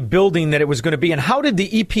building that it was going to be, and how did the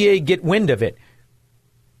EPA get wind of it?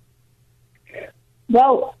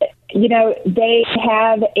 Well, you know, they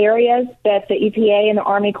have areas that the EPA and the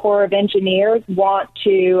Army Corps of Engineers want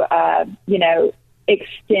to,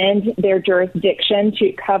 extend their jurisdiction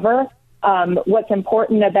to cover. What's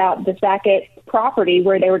important about the Sackett property,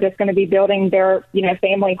 where they were just going to be building their,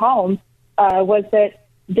 family homes, was that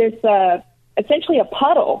there's essentially a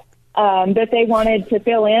puddle that they wanted to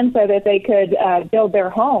fill in so that they could build their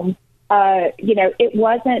home. It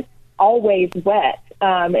wasn't always wet.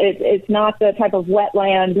 It's not the type of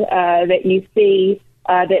wetland that you see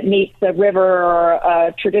that meets a river or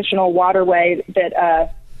a traditional waterway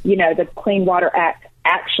that, the Clean Water Act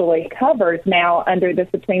actually covers now under the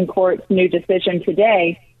Supreme Court's new decision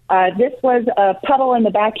today. This was a puddle in the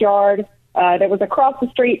backyard that was across the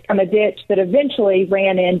street from a ditch that eventually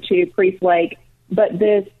ran into Priest Lake, but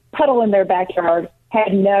this puddle in their backyard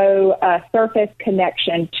had no surface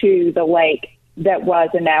connection to the lake that was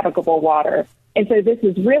a navigable water. And so this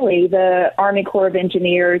is really the Army Corps of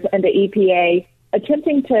Engineers and the EPA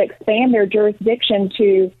attempting to expand their jurisdiction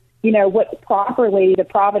to, what's properly the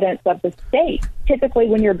providence of the state. Typically,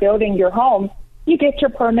 when you're building your home, you get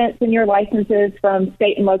your permits and your licenses from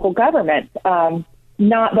state and local governments,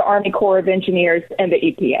 not the Army Corps of Engineers and the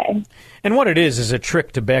EPA. And what it is a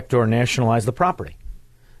trick to backdoor nationalize the property.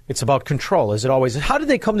 It's about control, as it always is. How did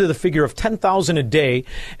they come to the figure of $10,000 a day?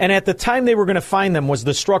 And at the time they were going to find them, was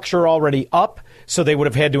the structure already up, so they would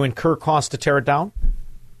have had to incur costs to tear it down?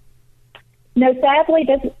 No, sadly,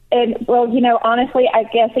 honestly, I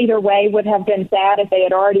guess either way would have been sad if they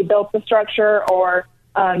had already built the structure, or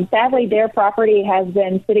sadly, their property has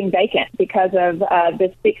been sitting vacant because of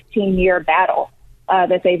this 16-year battle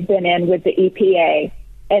that they've been in with the EPA.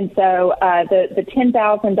 And so the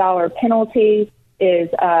 $10,000 penalty is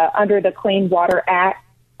under the Clean Water Act.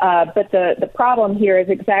 But the problem here is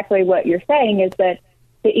exactly what you're saying, is that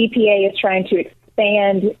the EPA is trying to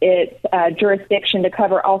expand its jurisdiction to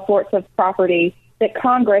cover all sorts of property that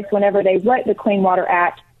Congress, whenever they wrote the Clean Water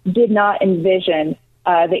Act, did not envision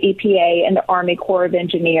the EPA and the Army Corps of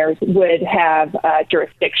Engineers would have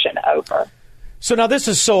jurisdiction over. So now this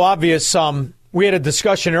is so obvious. We had a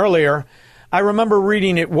discussion earlier. I remember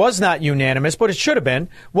reading it was not unanimous, but it should have been.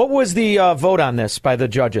 What was the vote on this by the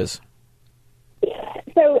judges?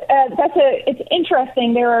 So it's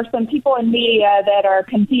interesting. There are some people in media that are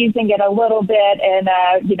confusing it a little bit, and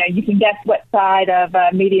you can guess what side of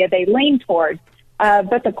media they lean towards.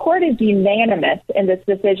 But the court is unanimous in this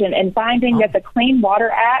decision in finding that the Clean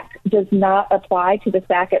Water Act does not apply to the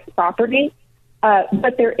Sackett property.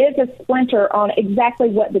 But there is a splinter on exactly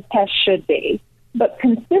what the test should be. But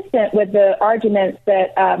consistent with the arguments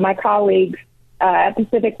that my colleagues at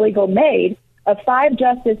Pacific Legal made, a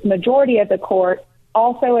 5-justice majority of the court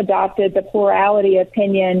also adopted the plurality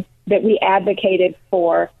opinion that we advocated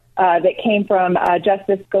for that came from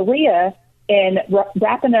Justice Scalia in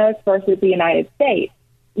Rapinos versus the United States,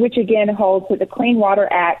 which again holds that the Clean Water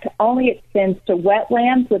Act only extends to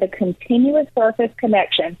wetlands with a continuous surface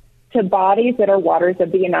connection to bodies that are waters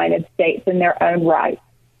of the United States in their own right,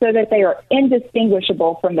 so that they are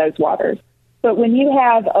indistinguishable from those waters. But when you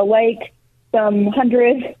have a lake some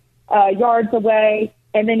 100 yards away,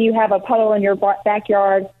 and then you have a puddle in your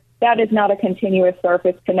backyard, that is not a continuous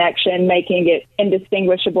surface connection, making it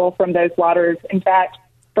indistinguishable from those waters. In fact,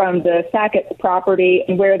 from the Sackett property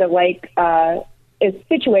and where the lake is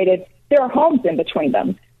situated, there are homes in between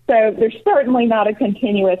them. So there's certainly not a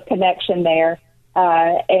continuous connection there.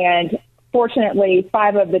 And fortunately,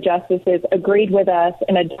 5 of the justices agreed with us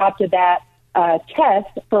and adopted that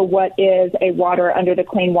test for what is a water under the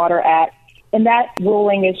Clean Water Act. And that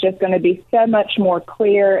ruling is just going to be so much more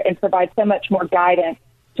clear and provide so much more guidance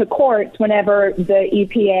to courts whenever the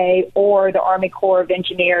EPA or the Army Corps of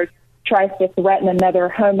Engineers tries to threaten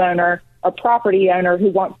another homeowner, a property owner who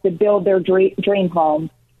wants to build their dream home.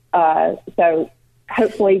 So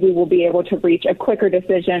hopefully we will be able to reach a quicker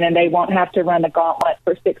decision, and they won't have to run the gauntlet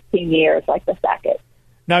for 16 years like the Sackett.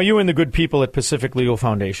 Now, you and the good people at Pacific Legal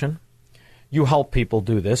Foundation, you help people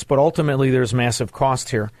do this, but ultimately there's massive cost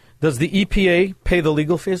here. Does the EPA pay the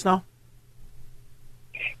legal fees now?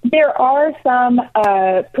 There are some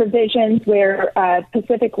provisions where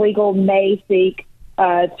Pacific Legal may seek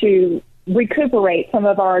to recuperate some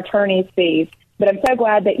of our attorney's fees. But I'm so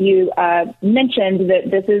glad that you mentioned that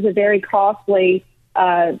this is a very costly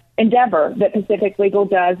endeavor that Pacific Legal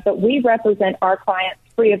does, but we represent our clients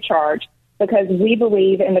free of charge because we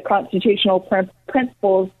believe in the constitutional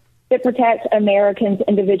principles that protect Americans'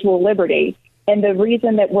 individual liberty. And the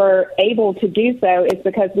reason that we're able to do so is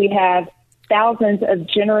because we have thousands of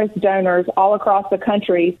generous donors all across the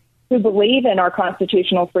country who believe in our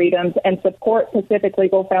constitutional freedoms and support Pacific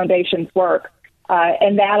Legal Foundation's work.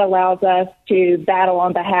 And that allows us to battle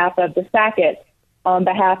on behalf of the Sacketts, on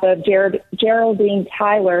behalf of Geraldine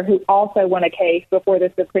Tyler, who also won a case before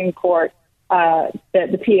the Supreme Court that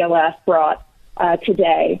the PLF brought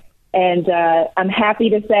today. And I'm happy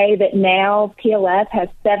to say that now PLF has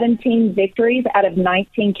 17 victories out of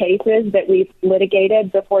 19 cases that we've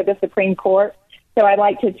litigated before the Supreme Court. So I'd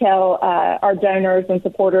like to tell our donors and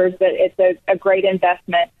supporters that it's a great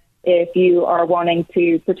investment if you are wanting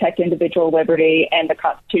to protect individual liberty and the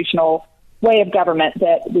constitutional way of government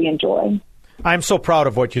that we enjoy. I'm so proud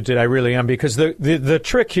of what you did. I really am, because the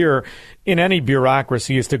trick here in any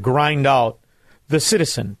bureaucracy is to grind out the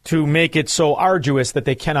citizen, to make it so arduous that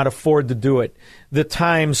they cannot afford to do it, the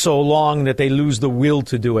time so long that they lose the will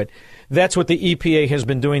to do it. That's what the EPA has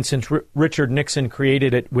been doing since Richard Nixon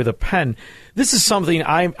created it with a pen. This is something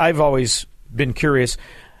I've always been curious.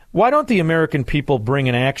 Why don't the American people bring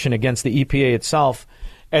an action against the EPA itself,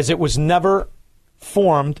 as it was never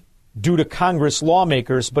formed due to Congress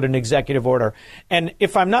lawmakers, but an executive order? And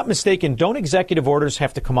if I'm not mistaken, don't executive orders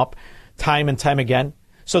have to come up time and time again?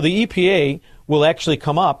 So the EPA will actually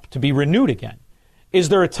come up to be renewed again. Is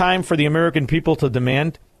there a time for the American people to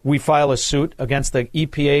demand we file a suit against the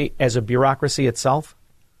EPA as a bureaucracy itself?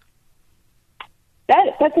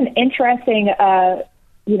 That's an interesting,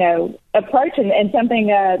 approach, and something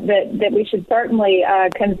that we should certainly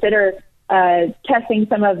consider testing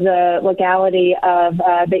some of the legality of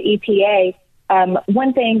the EPA.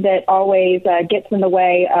 One thing that always gets in the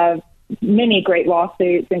way of many great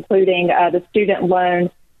lawsuits, including the student loan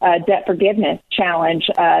debt forgiveness challenge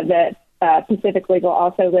that Pacific Legal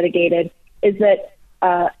also litigated, is that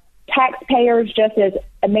taxpayers, just as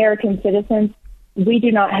American citizens, we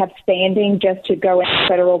do not have standing just to go into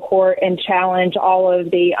federal court and challenge all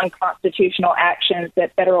of the unconstitutional actions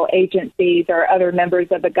that federal agencies or other members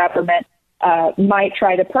of the government might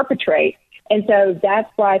try to perpetrate. And so that's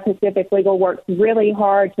why Pacific Legal works really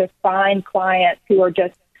hard to find clients who are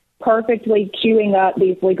just perfectly queuing up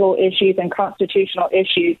these legal issues and constitutional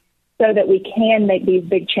issues so that we can make these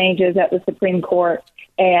big changes at the Supreme Court.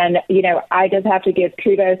 And, I just have to give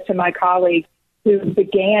kudos to my colleagues who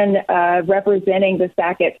began representing the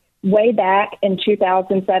Sacketts way back in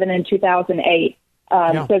 2007 and 2008.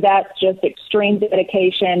 So that's just extreme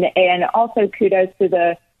dedication, and also kudos to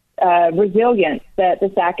the resilience that the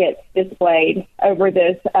Sacketts displayed over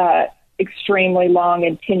this extremely long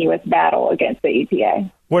and tenuous battle against the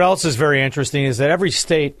EPA. What else is very interesting is that every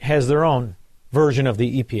state has their own version of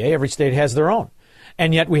the EPA. Every state has their own.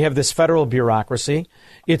 And yet we have this federal bureaucracy,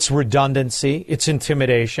 its redundancy, its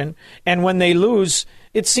intimidation. And when they lose,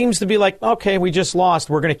 it seems to be like, okay, we just lost.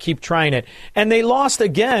 We're going to keep trying it. And they lost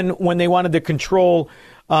again when they wanted to control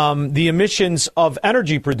the emissions of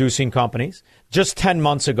energy-producing companies just 10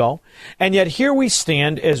 months ago. And yet here we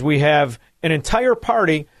stand as we have an entire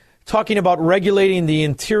party talking about regulating the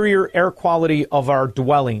interior air quality of our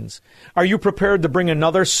dwellings. Are you prepared to bring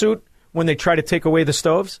another suit when they try to take away the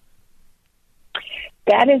stoves?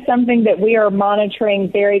 That is something that we are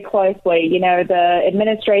monitoring very closely. The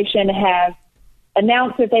administration has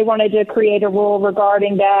announced that they wanted to create a rule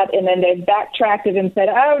regarding that, and then they've backtracked it and said,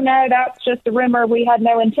 oh, no, that's just a rumor. We had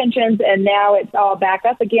no intentions, and now it's all back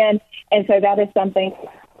up again. And so that is something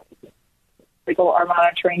people are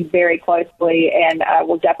monitoring very closely, and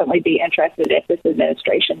will definitely be interested if this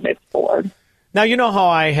administration moves forward. Now, you know how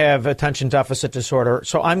I have attention deficit disorder,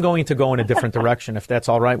 so I'm going to go in a different direction, if that's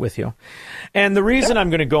all right with you. And the reason I'm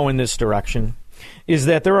going to go in this direction is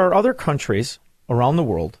that there are other countries around the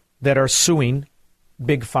world that are suing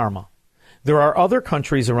Big Pharma. There are other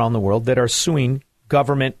countries around the world that are suing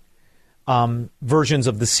government versions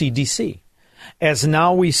of the CDC. As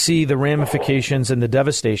now we see the ramifications and the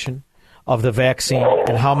devastation of the vaccine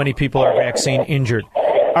and how many people are vaccine injured.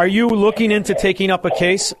 Are you looking into taking up a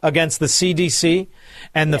case against the CDC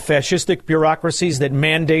and the fascistic bureaucracies that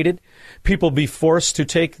mandated people be forced to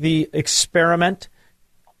take the experiment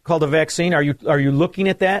called a vaccine? Are you looking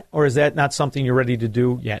at that, or is that not something you're ready to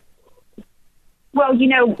do yet? Well,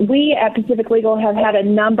 we at Pacific Legal have had a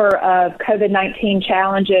number of COVID-19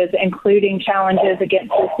 challenges, including challenges against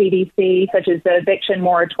the CDC, such as the eviction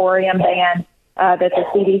moratorium ban that the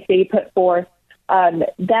CDC put forth.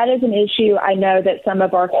 That is an issue I know that some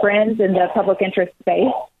of our friends in the public interest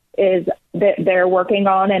space is that they're working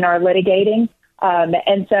on and are litigating.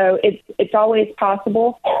 And so it's always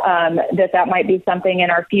possible that might be something in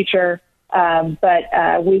our future.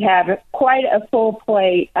 But we have quite a full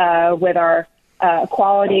plate with our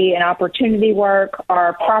quality and opportunity work,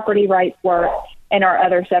 our property rights work, and our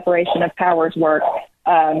other separation of powers work.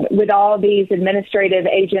 With all these administrative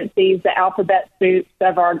agencies, the alphabet soups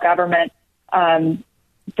of our government,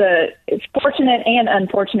 the fortunate and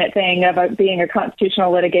unfortunate thing of being a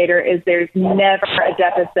constitutional litigator is there's never a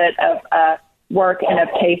deficit of work and of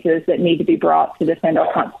cases that need to be brought to defend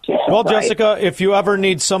our constitutional Well, rights. Jessica, if you ever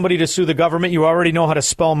need somebody to sue the government, you already know how to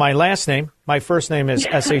spell my last name. My first name is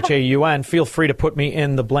Shaun. Feel free to put me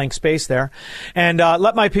in the blank space there. And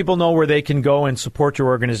let my people know where they can go and support your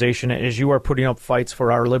organization as you are putting up fights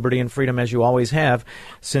for our liberty and freedom, as you always have,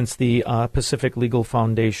 since the Pacific Legal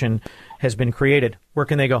Foundation has been created. Where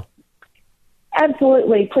can they go?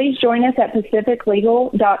 Absolutely. Please join us at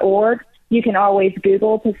pacificlegal.org. You can always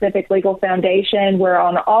Google Pacific Legal Foundation. We're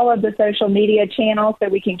on all of the social media channels so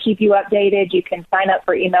we can keep you updated. You can sign up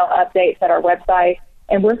for email updates at our website.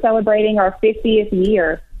 And we're celebrating our 50th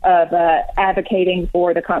year of advocating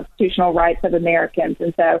for the constitutional rights of Americans.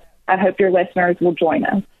 And so I hope your listeners will join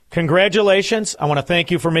us. Congratulations. I want to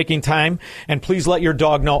thank you for making time. And please let your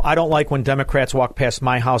dog know I don't like when Democrats walk past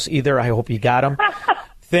my house either. I hope you got them.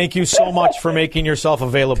 Thank you so much for making yourself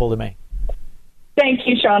available to me. Thank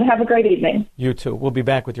you, Sean. Have a great evening. You too. We'll be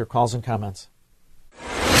back with your calls and comments.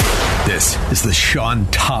 This is the Sean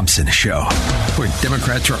Thompson Show, where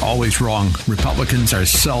Democrats are always wrong, Republicans are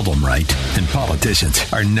seldom right, and politicians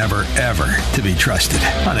are never, ever to be trusted.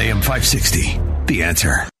 On AM 560, The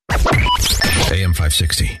Answer. AM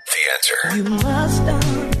 560, The Answer. You must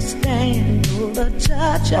understand the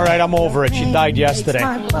judge. All right, I'm over it. She died yesterday.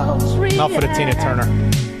 Enough of the Tina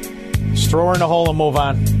Turner. Just throw her in the hole and move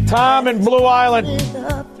on. Tom in Blue Island.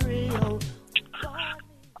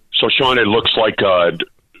 So, Sean, it looks like dittos.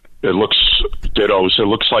 It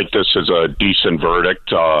looks like this is a decent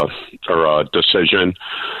verdict or a decision.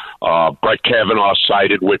 Brett Kavanaugh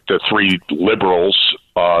sided with the three liberals,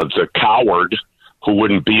 the coward who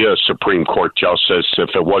wouldn't be a Supreme Court justice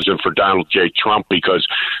if it wasn't for Donald J. Trump, because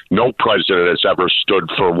no president has ever stood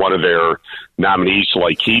for one of their nominees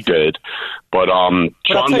like he did. But John,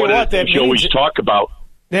 you always talk about.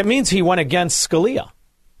 That means he went against Scalia.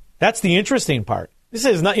 That's the interesting part. This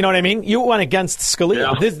is not, you know what I mean? You went against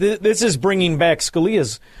Scalia. Yeah. This is bringing back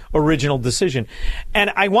Scalia's original decision.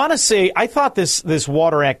 And I want to say, I thought this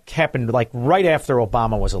Water Act happened like right after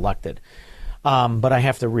Obama was elected. But I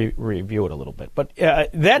have to review it a little bit. But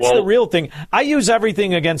that's the real thing. I use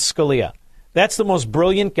everything against Scalia. That's the most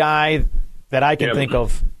brilliant guy that I can think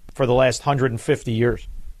of for the last 150 years.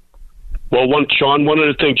 Well, Sean, one of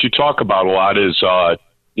the things you talk about a lot is,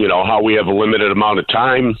 how we have a limited amount of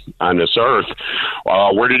time on this earth.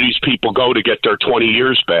 Where do these people go to get their 20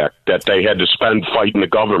 years back that they had to spend fighting the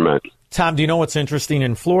government? Tom, do you know what's interesting?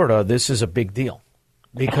 In Florida, this is a big deal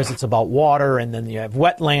because it's about water, and then you have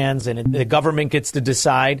wetlands, and the government gets to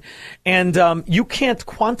decide. And you can't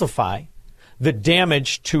quantify the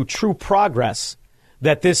damage to true progress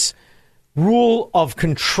that this rule of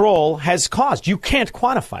control has caused. You can't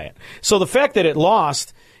quantify it. So the fact that it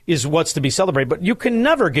lost is what's to be celebrated, but you can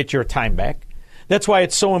never get your time back. That's why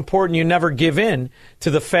it's so important you never give in to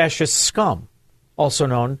the fascist scum, also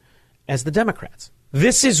known as the Democrats.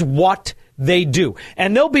 This is what they do,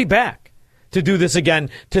 and they'll be back to do this again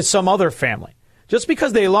to some other family. Just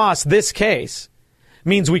because they lost this case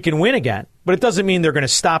means we can win again, but it doesn't mean they're going to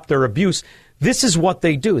stop their abuse. This is what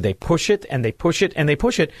they do. They push it and they push it and they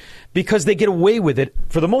push it because they get away with it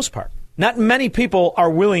for the most part. Not many people are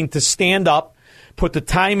willing to stand up, put the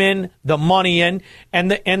time in, the money in,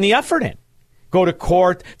 and the effort in. Go to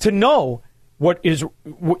court to know what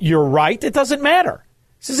you're right. It doesn't matter.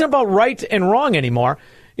 This isn't about right and wrong anymore.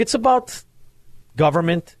 It's about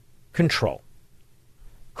government control.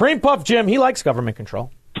 Cream Puff Jim, he likes government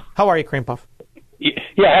control. How are you, Cream Puff?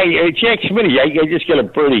 Yeah, hey, Jack Smitty, I just got a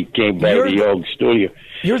birdie came back to the old studio.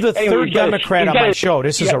 You're the third Democrat on my show.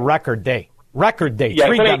 This is a record day. Record day. Yeah,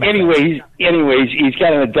 Three Democrats. Anyways, he's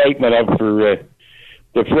got an indictment up for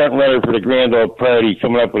the front runner for the Grand Old Party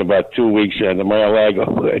coming up in about 2 weeks on the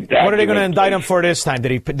Mar-a-Lago. What are they going to indict him for this time?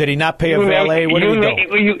 Did he not pay a valet? What did he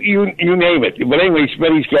do? You name it. But anyway,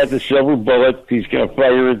 Smitty's got the silver bullet. He's going to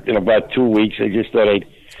fire it in about 2 weeks. I just thought I'd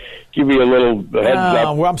give you a little heads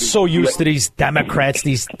up. Well, I'm so used to these Democrats,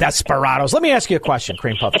 these desperados. Let me ask you a question,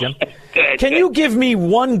 Cream Puff Jim. Can you give me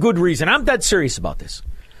one good reason? I'm dead serious about this.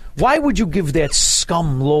 Why would you give that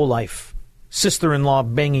scum lowlife, sister-in-law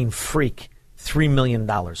banging freak $3 million.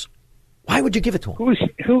 Why would you give it to him? Who's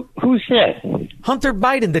that? Hunter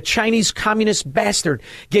Biden, the Chinese communist bastard,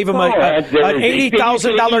 gave him an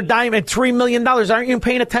 $80,000 dime and $3 million. Aren't you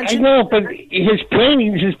paying attention? I know, but his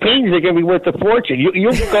paintings are going to be worth a fortune.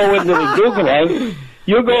 You go into the Guggenheim.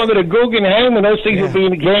 You'll go into the Guggenheim, and those things will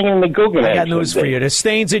be hanging in the Guggenheim. I got news for you. The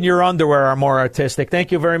stains in your underwear are more artistic.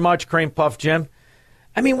 Thank you very much, Crane Puff Jim.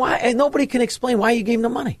 I mean, why? And nobody can explain why you gave him the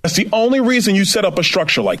money. That's the only reason you set up a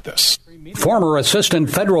structure like this. Former assistant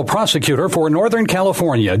federal prosecutor for Northern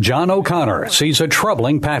California, John O'Connor, sees a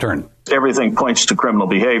troubling pattern. Everything points to criminal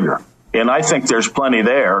behavior. And I think there's plenty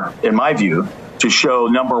there, in my view, to show,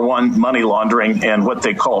 number one, money laundering and what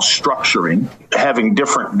they call structuring, having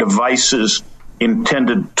different devices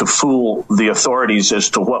intended to fool the authorities as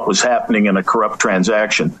to what was happening in a corrupt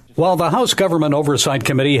transaction. While the House Government Oversight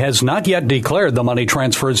Committee has not yet declared the money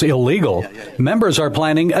transfers illegal, members are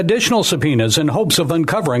planning additional subpoenas in hopes of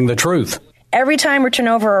uncovering the truth. Every time we turn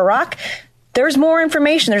over a rock, there's more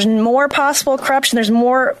information, there's more possible corruption, there's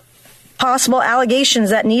more possible allegations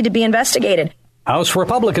that need to be investigated. House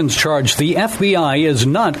Republicans charge the FBI is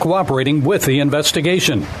not cooperating with the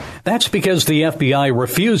investigation. That's because the FBI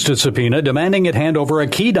refused a subpoena demanding it hand over a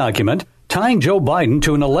key document tying Joe Biden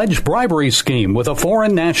to an alleged bribery scheme with a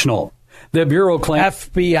foreign national. The Bureau claims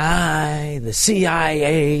FBI, the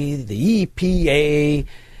CIA, the EPA,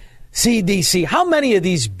 CDC. How many of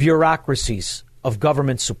these bureaucracies of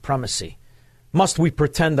government supremacy must we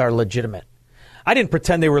pretend are legitimate? I didn't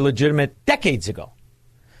pretend they were legitimate decades ago.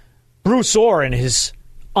 Bruce Orr and his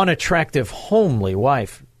unattractive, homely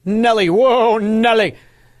wife, Nellie,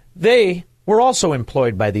 they were also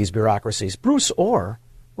employed by these bureaucracies. Bruce Orr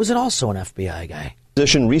was also an FBI guy.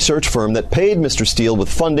 Research firm that paid Mr. Steele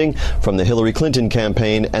with funding from the Hillary Clinton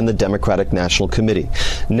campaign and the Democratic National Committee.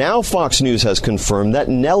 Now Fox News has confirmed that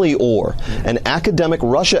Nellie Orr, an academic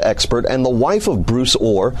Russia expert and the wife of Bruce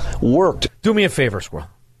Orr, worked. Do me a favor, Squirrel.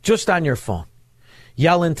 Just on your phone,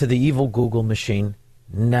 yell into the evil Google machine,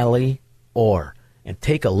 Nellie Orr, and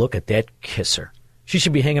take a look at that kisser. She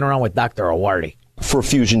should be hanging around with Dr. Awardi. For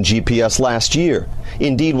Fusion GPS last year.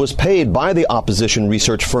 Indeed was paid by the opposition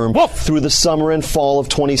research firm through the summer and fall of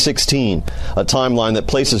 2016, a timeline that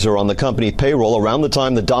places her on the company payroll around the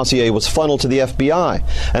time the dossier was funneled to the FBI.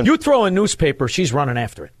 And you throw a newspaper, she's running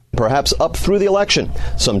after it. Perhaps up through the election,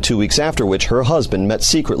 some 2 weeks after which her husband met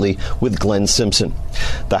secretly with Glenn Simpson.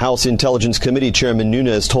 The House Intelligence Committee Chairman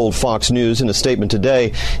Nunes told Fox News in a statement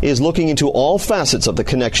today is looking into all facets of the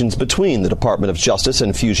connections between the Department of Justice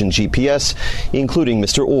and Fusion GPS, including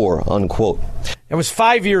Mr. Orr, unquote. It was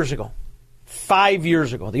 5 years ago. 5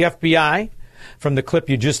 years ago. The FBI, from the clip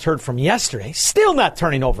you just heard from yesterday, still not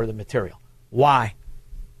turning over the material. Why?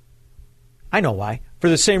 I know why. For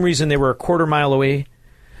the same reason they were a quarter mile away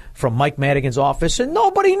from Mike Madigan's office, and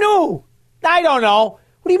nobody knew. I don't know.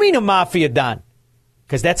 What do you mean a mafia don?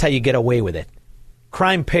 Because that's how you get away with it.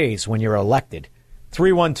 Crime pays when you're elected.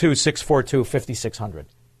 312-642-5600.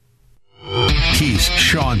 He's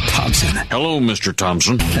Sean Thompson. Hello, Mr.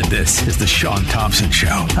 Thompson. And this is the Sean Thompson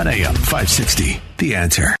Show on AM 560. The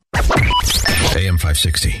Answer. AM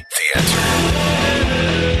 560. The Answer.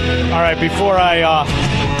 All right, before I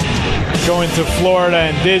go into Florida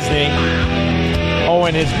and Disney,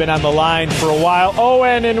 Owen has been on the line for a while.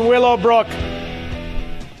 Owen in Willowbrook.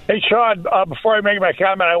 Hey, Sean, before I make my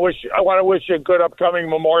comment, I want to wish you a good upcoming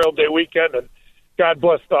Memorial Day weekend, and God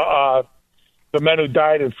bless the men who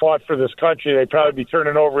died and fought for this country. They'd probably be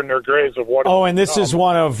turning over in their graves of what. Oh, and this is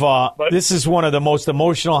one of the most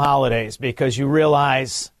emotional holidays because you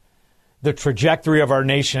realize the trajectory of our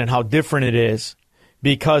nation and how different it is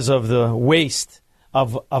because of the waste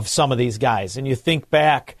of some of these guys. And you think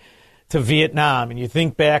back to Vietnam, and you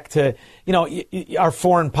think back to, our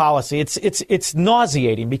foreign policy. It's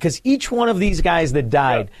nauseating because each one of these guys that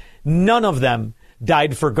died, none of them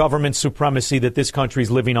died for government supremacy that this country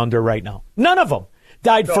is living under right now. None of them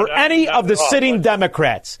died for any of the sitting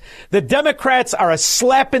Democrats. The Democrats are a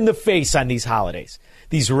slap in the face on these holidays.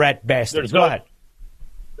 These rat bastards. Go ahead.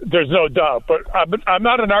 There's no doubt, but I'm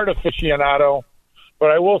not an art aficionado,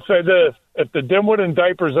 but I will say this: if the dimwit in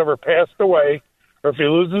diapers ever passed away, or if he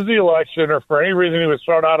loses the election, or for any reason he was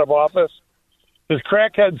thrown out of office, his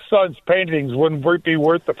crackhead son's paintings wouldn't be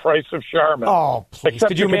worth the price of Charmin. Oh, please. Except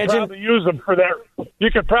could you imagine? Probably use them for that.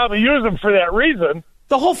 You could probably use them for that reason.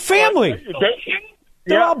 The whole family.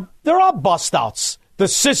 They're all bust outs. The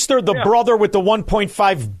sister, the brother with the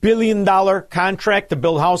 $1.5 billion contract to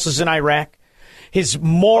build houses in Iraq. His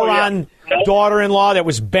moron daughter-in-law that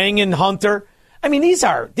was banging Hunter. I mean, these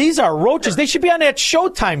are roaches. They should be on that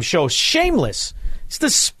Showtime show, Shameless. It's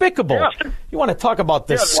despicable. Yeah. You want to talk about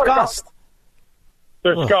disgust.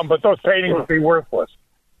 They're scum, but those paintings would be worthless.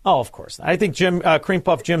 Oh, of course. I think Cream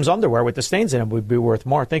Puff Jim's underwear with the stains in them would be worth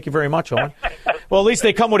more. Thank you very much, Owen. Well, at least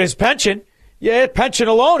they come with his pension. Yeah, pension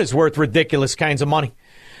alone is worth ridiculous kinds of money.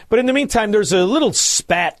 But in the meantime, there's a little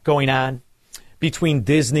spat going on between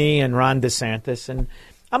Disney and Ron DeSantis, and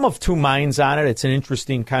I'm of two minds on it. It's an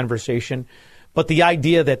interesting conversation. But the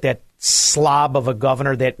idea that that slob of a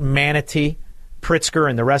governor, that manatee, Pritzker,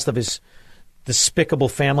 and the rest of his despicable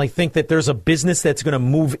family think that there's a business that's going to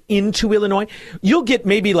move into Illinois. You'll get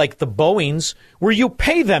maybe like the Boeings where you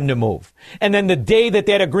pay them to move. And then the day that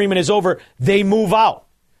that agreement is over, they move out.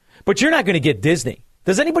 But you're not going to get Disney.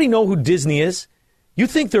 Does anybody know who Disney is? You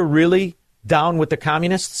think they're really down with the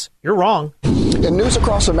communists? You're wrong. In news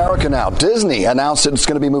across America now, Disney announced it's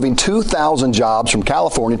going to be moving 2,000 jobs from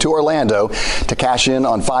California to Orlando to cash in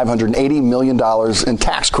on $580 million in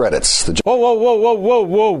tax credits.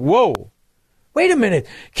 Whoa. Wait a minute.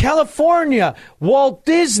 California, Walt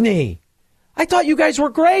Disney. I thought you guys were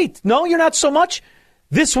great. No, you're not so much.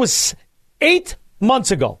 This was 8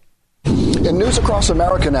 months ago. In news across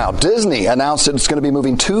America now, Disney announced it's going to be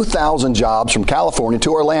moving 2,000 jobs from California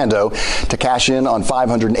to Orlando to cash in on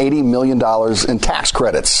 $580 million in tax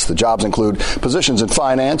credits. The jobs include positions in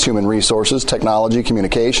finance, human resources, technology,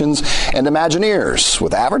 communications, and Imagineers,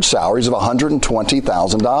 with average salaries of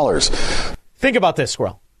 $120,000. Think about this,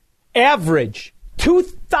 Squirrel. Average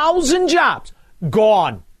 2,000 jobs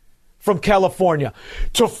gone from California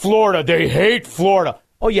to Florida. They hate Florida.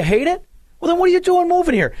 Oh, you hate it? Well, then what are you doing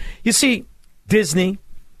moving here? You see, Disney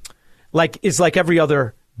is like every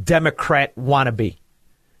other Democrat wannabe.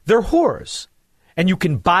 They're whores, and you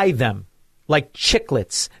can buy them like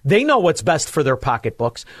chiclets. They know what's best for their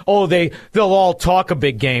pocketbooks. Oh, they'll all talk a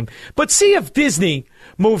big game. But see if Disney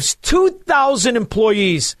moves 2,000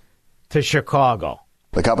 employees to Chicago.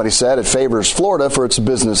 The company said it favors Florida for its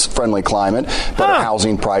business-friendly climate, better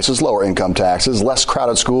housing prices, lower income taxes, less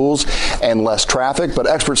crowded schools, and less traffic. But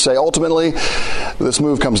experts say ultimately this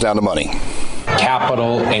move comes down to money.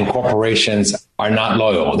 Capital and corporations are not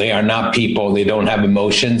loyal. They are not people. They don't have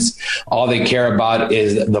emotions. All they care about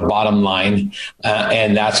is the bottom line,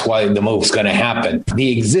 and that's why the move's going to happen.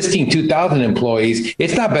 The existing 2,000 employees,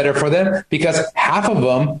 it's not better for them because half of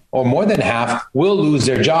them, or more than half, will lose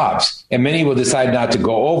their jobs, and many will decide not to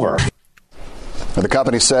go over. The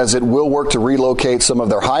company says it will work to relocate some of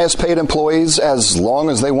their highest paid employees as long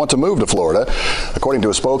as they want to move to Florida. According to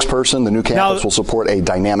a spokesperson, the new campus will support a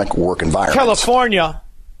dynamic work environment. California,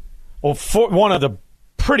 one of the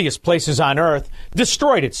prettiest places on earth,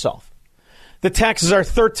 destroyed itself. The taxes are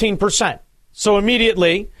 13%. So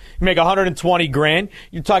immediately, you make $120,000.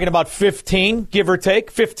 You're talking about 15, give or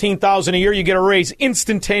take, $15,000 a year. You get a raise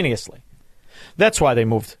instantaneously. That's why they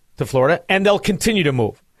moved to Florida, and they'll continue to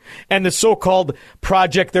move. And the so-called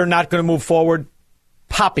project they're not going to move forward,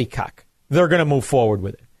 poppycock. They're going to move forward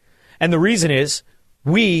with it. And the reason is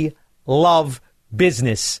we love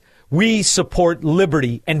business. We support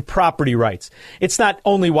liberty and property rights. It's not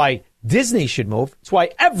only why Disney should move, it's why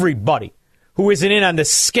everybody who isn't in on the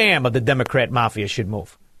scam of the Democrat mafia should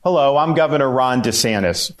move. Hello, I'm Governor Ron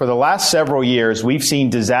DeSantis. For the last several years, we've seen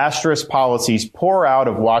disastrous policies pour out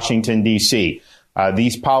of Washington, D.C.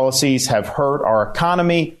 These policies have hurt our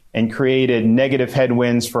economy and created negative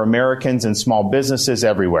headwinds for Americans and small businesses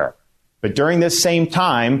everywhere. But during this same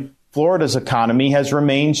time, Florida's economy has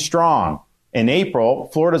remained strong. In April,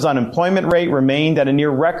 Florida's unemployment rate remained at a near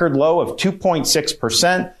record low of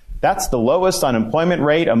 2.6%. That's the lowest unemployment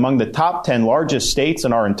rate among the top 10 largest states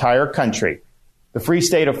in our entire country. The free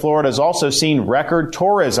state of Florida has also seen record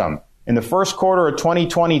tourism. In the first quarter of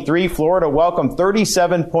 2023, Florida welcomed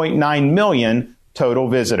 37.9 million total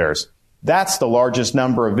visitors. That's the largest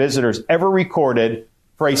number of visitors ever recorded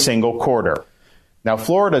for a single quarter. Now,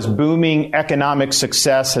 Florida's booming economic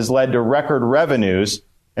success has led to record revenues,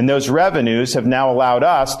 and those revenues have now allowed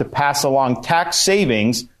us to pass along tax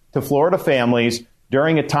savings to Florida families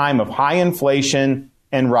during a time of high inflation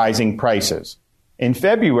and rising prices. In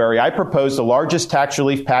February, I proposed the largest tax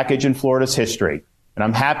relief package in Florida's history, and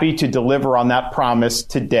I'm happy to deliver on that promise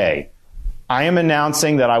today. I am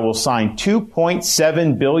announcing that I will sign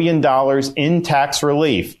 $2.7 billion in tax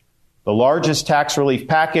relief, the largest tax relief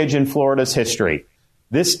package in Florida's history.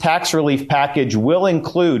 This tax relief package will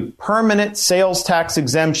include permanent sales tax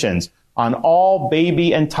exemptions on all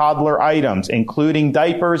baby and toddler items, including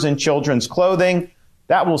diapers and children's clothing.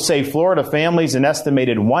 That will save Florida families an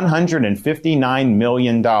estimated $159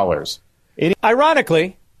 million.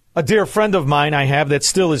 Ironically, a dear friend of mine I have that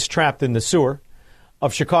still is trapped in the sewer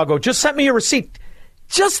of Chicago just sent me a receipt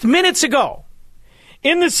just minutes ago.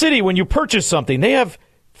 In the city, when you purchase something, they have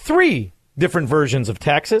 3 different versions of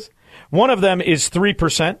taxes. One of them is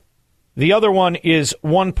 3%. The other one is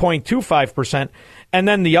 1.25%. And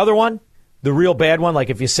then the other one, the real bad one, like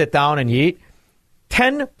if you sit down and you eat,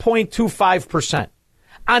 10.25%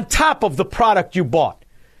 on top of the product you bought.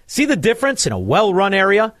 See the difference in a well-run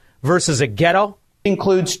area versus a ghetto?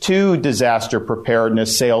 Includes 2 disaster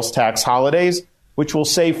preparedness sales tax holidays, which will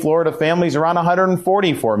save Florida families around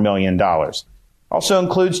 $144 million. Also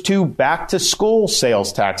includes 2 back-to-school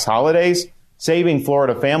sales tax holidays, saving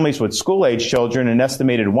Florida families with school-age children an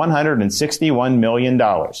estimated $161 million.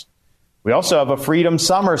 We also have a Freedom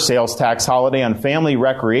Summer sales tax holiday on family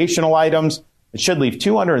recreational items that should leave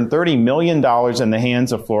 $230 million in the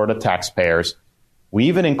hands of Florida taxpayers. We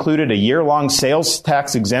even included a year-long sales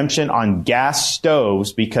tax exemption on gas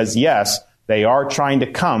stoves because, yes, they are trying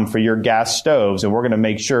to come for your gas stoves, and we're going to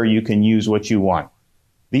make sure you can use what you want.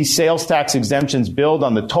 These sales tax exemptions build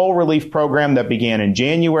on the toll relief program that began in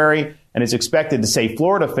January and is expected to save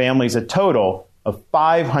Florida families a total of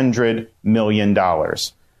 $500 million.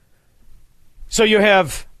 So you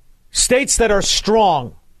have states that are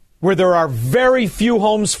strong, where there are very few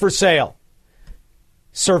homes for sale,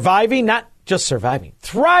 surviving, not just surviving,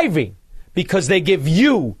 thriving, because they give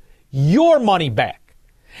you your money back.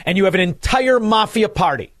 And you have an entire mafia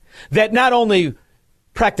party that not only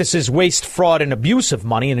practices waste, fraud, and abuse of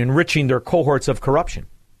money and enriching their cohorts of corruption,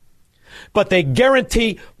 but they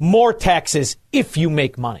guarantee more taxes if you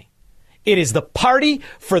make money. It is the party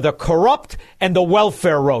for the corrupt and the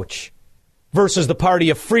welfare roach versus the party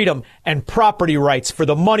of freedom and property rights for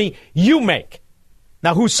the money you make.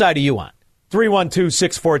 Now, whose side are you on?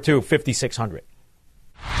 312-642-5600.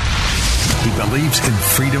 He believes in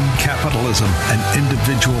freedom, capitalism, and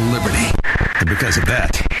individual liberty. And because of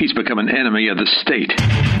that, he's become an enemy of the state.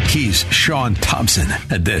 He's Sean Thompson,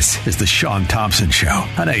 and this is the Sean Thompson Show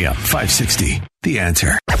on AM 560. The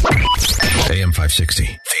Answer. AM 560.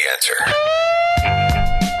 The Answer.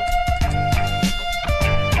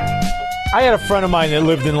 I had a friend of mine that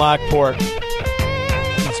lived in Lockport.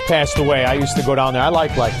 He's passed away. I used to go down there. I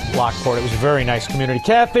like Lockport. It was a very nice community.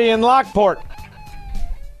 Kathy in Lockport.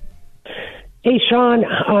 Hey, Sean.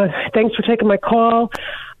 Thanks for taking my call.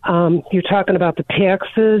 You're talking about the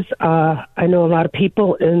taxes. I know a lot of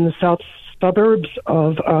people in the south suburbs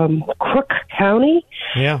of Crook County.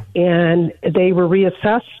 Yeah. And they were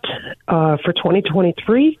reassessed for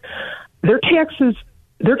 2023. Their taxes,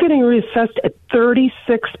 they're getting reassessed at 36%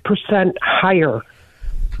 higher.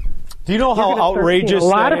 Do you know how outrageous a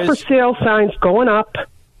lot that of for sale signs going up.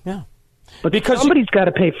 Yeah. But somebody's got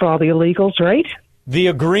to pay for all the illegals, right? The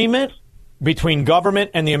agreement between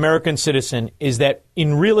government and the American citizen is that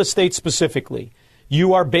in real estate specifically,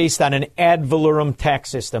 you are based on an ad valorem tax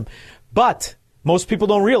system. But most people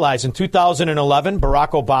don't realize in 2011, Barack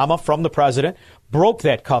Obama, from the president, broke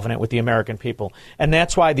that covenant with the American people. And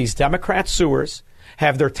that's why these Democrat sewers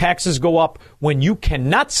have their taxes go up when you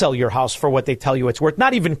cannot sell your house for what they tell you it's worth,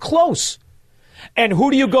 not even close. And who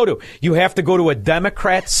do you go to? You have to go to a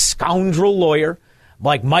Democrat scoundrel lawyer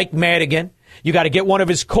like Mike Madigan. You got to get one of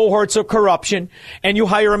his cohorts of corruption, and you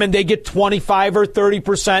hire them, and they get 25 or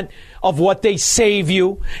 30% of what they save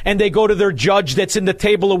you, and they go to their judge that's in the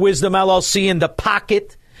Table of Wisdom LLC in the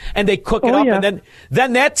pocket, and they cook it up, and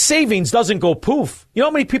then that savings doesn't go poof. You know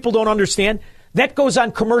how many people don't understand? That goes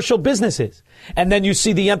on commercial businesses, and then you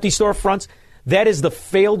see the empty storefronts. That is the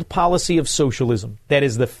failed policy of socialism. That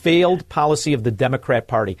is the failed policy of the Democrat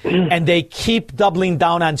Party. And they keep doubling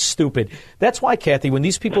down on stupid. That's why, Kathy, when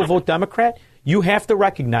these people vote Democrat, you have to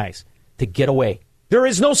recognize to get away. There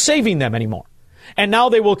is no saving them anymore. And now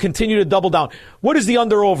they will continue to double down. What is the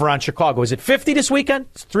under-over on Chicago? Is it 50 this weekend?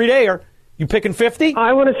 It's 3-dayer. You picking 50?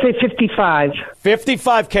 I want to say 55.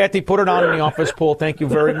 55, Kathy. Put it on in the office pool. Thank you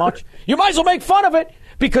very much. You might as well make fun of it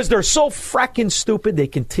because they're so fracking stupid. They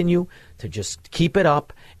continue to just keep it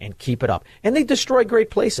up and keep it up. And they destroy great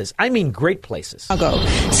places. I mean great places.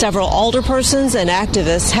 Several alderpersons and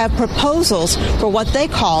activists have proposals for what they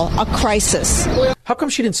call a crisis. How come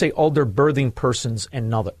she didn't say alder birthing persons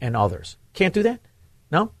and others? Can't do that?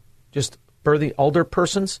 No? Just alder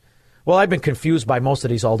persons? Well, I've been confused by most of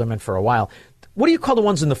these aldermen for a while. What do you call the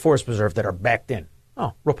ones in the Forest Preserve that are backed in?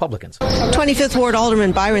 Oh, Republicans. 25th Ward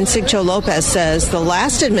Alderman Byron Sigcho Lopez says the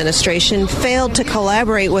last administration failed to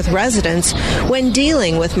collaborate with residents when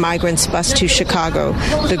dealing with migrants bused to Chicago.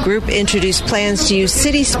 The group introduced plans to use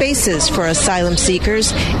city spaces for asylum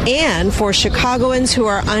seekers and for Chicagoans who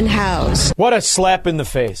are unhoused. What a slap in the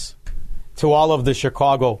face to all of the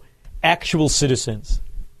Chicago actual citizens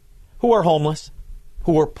who are homeless,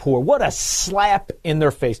 who are poor. What a slap in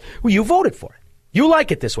their face. Well, you voted for it. You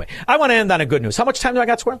like it this way. I want to end on a good news. How much time do I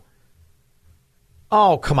got, Squirrel?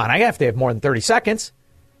 Oh, come on. I have to have more than 30 seconds.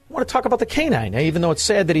 I want to talk about the canine. Even though it's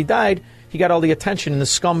sad that he died, he got all the attention and the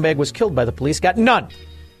scumbag was killed by the police. Got none.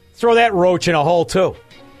 Throw that roach in a hole, too. All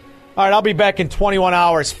right, I'll be back in 21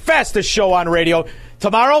 hours. Fastest show on radio.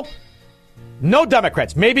 Tomorrow, no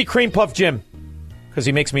Democrats. Maybe Cream Puff Jim, because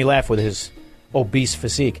he makes me laugh with his obese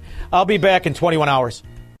physique. I'll be back in 21 hours.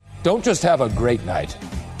 Don't just have a great night.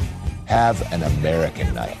 Have an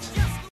American night.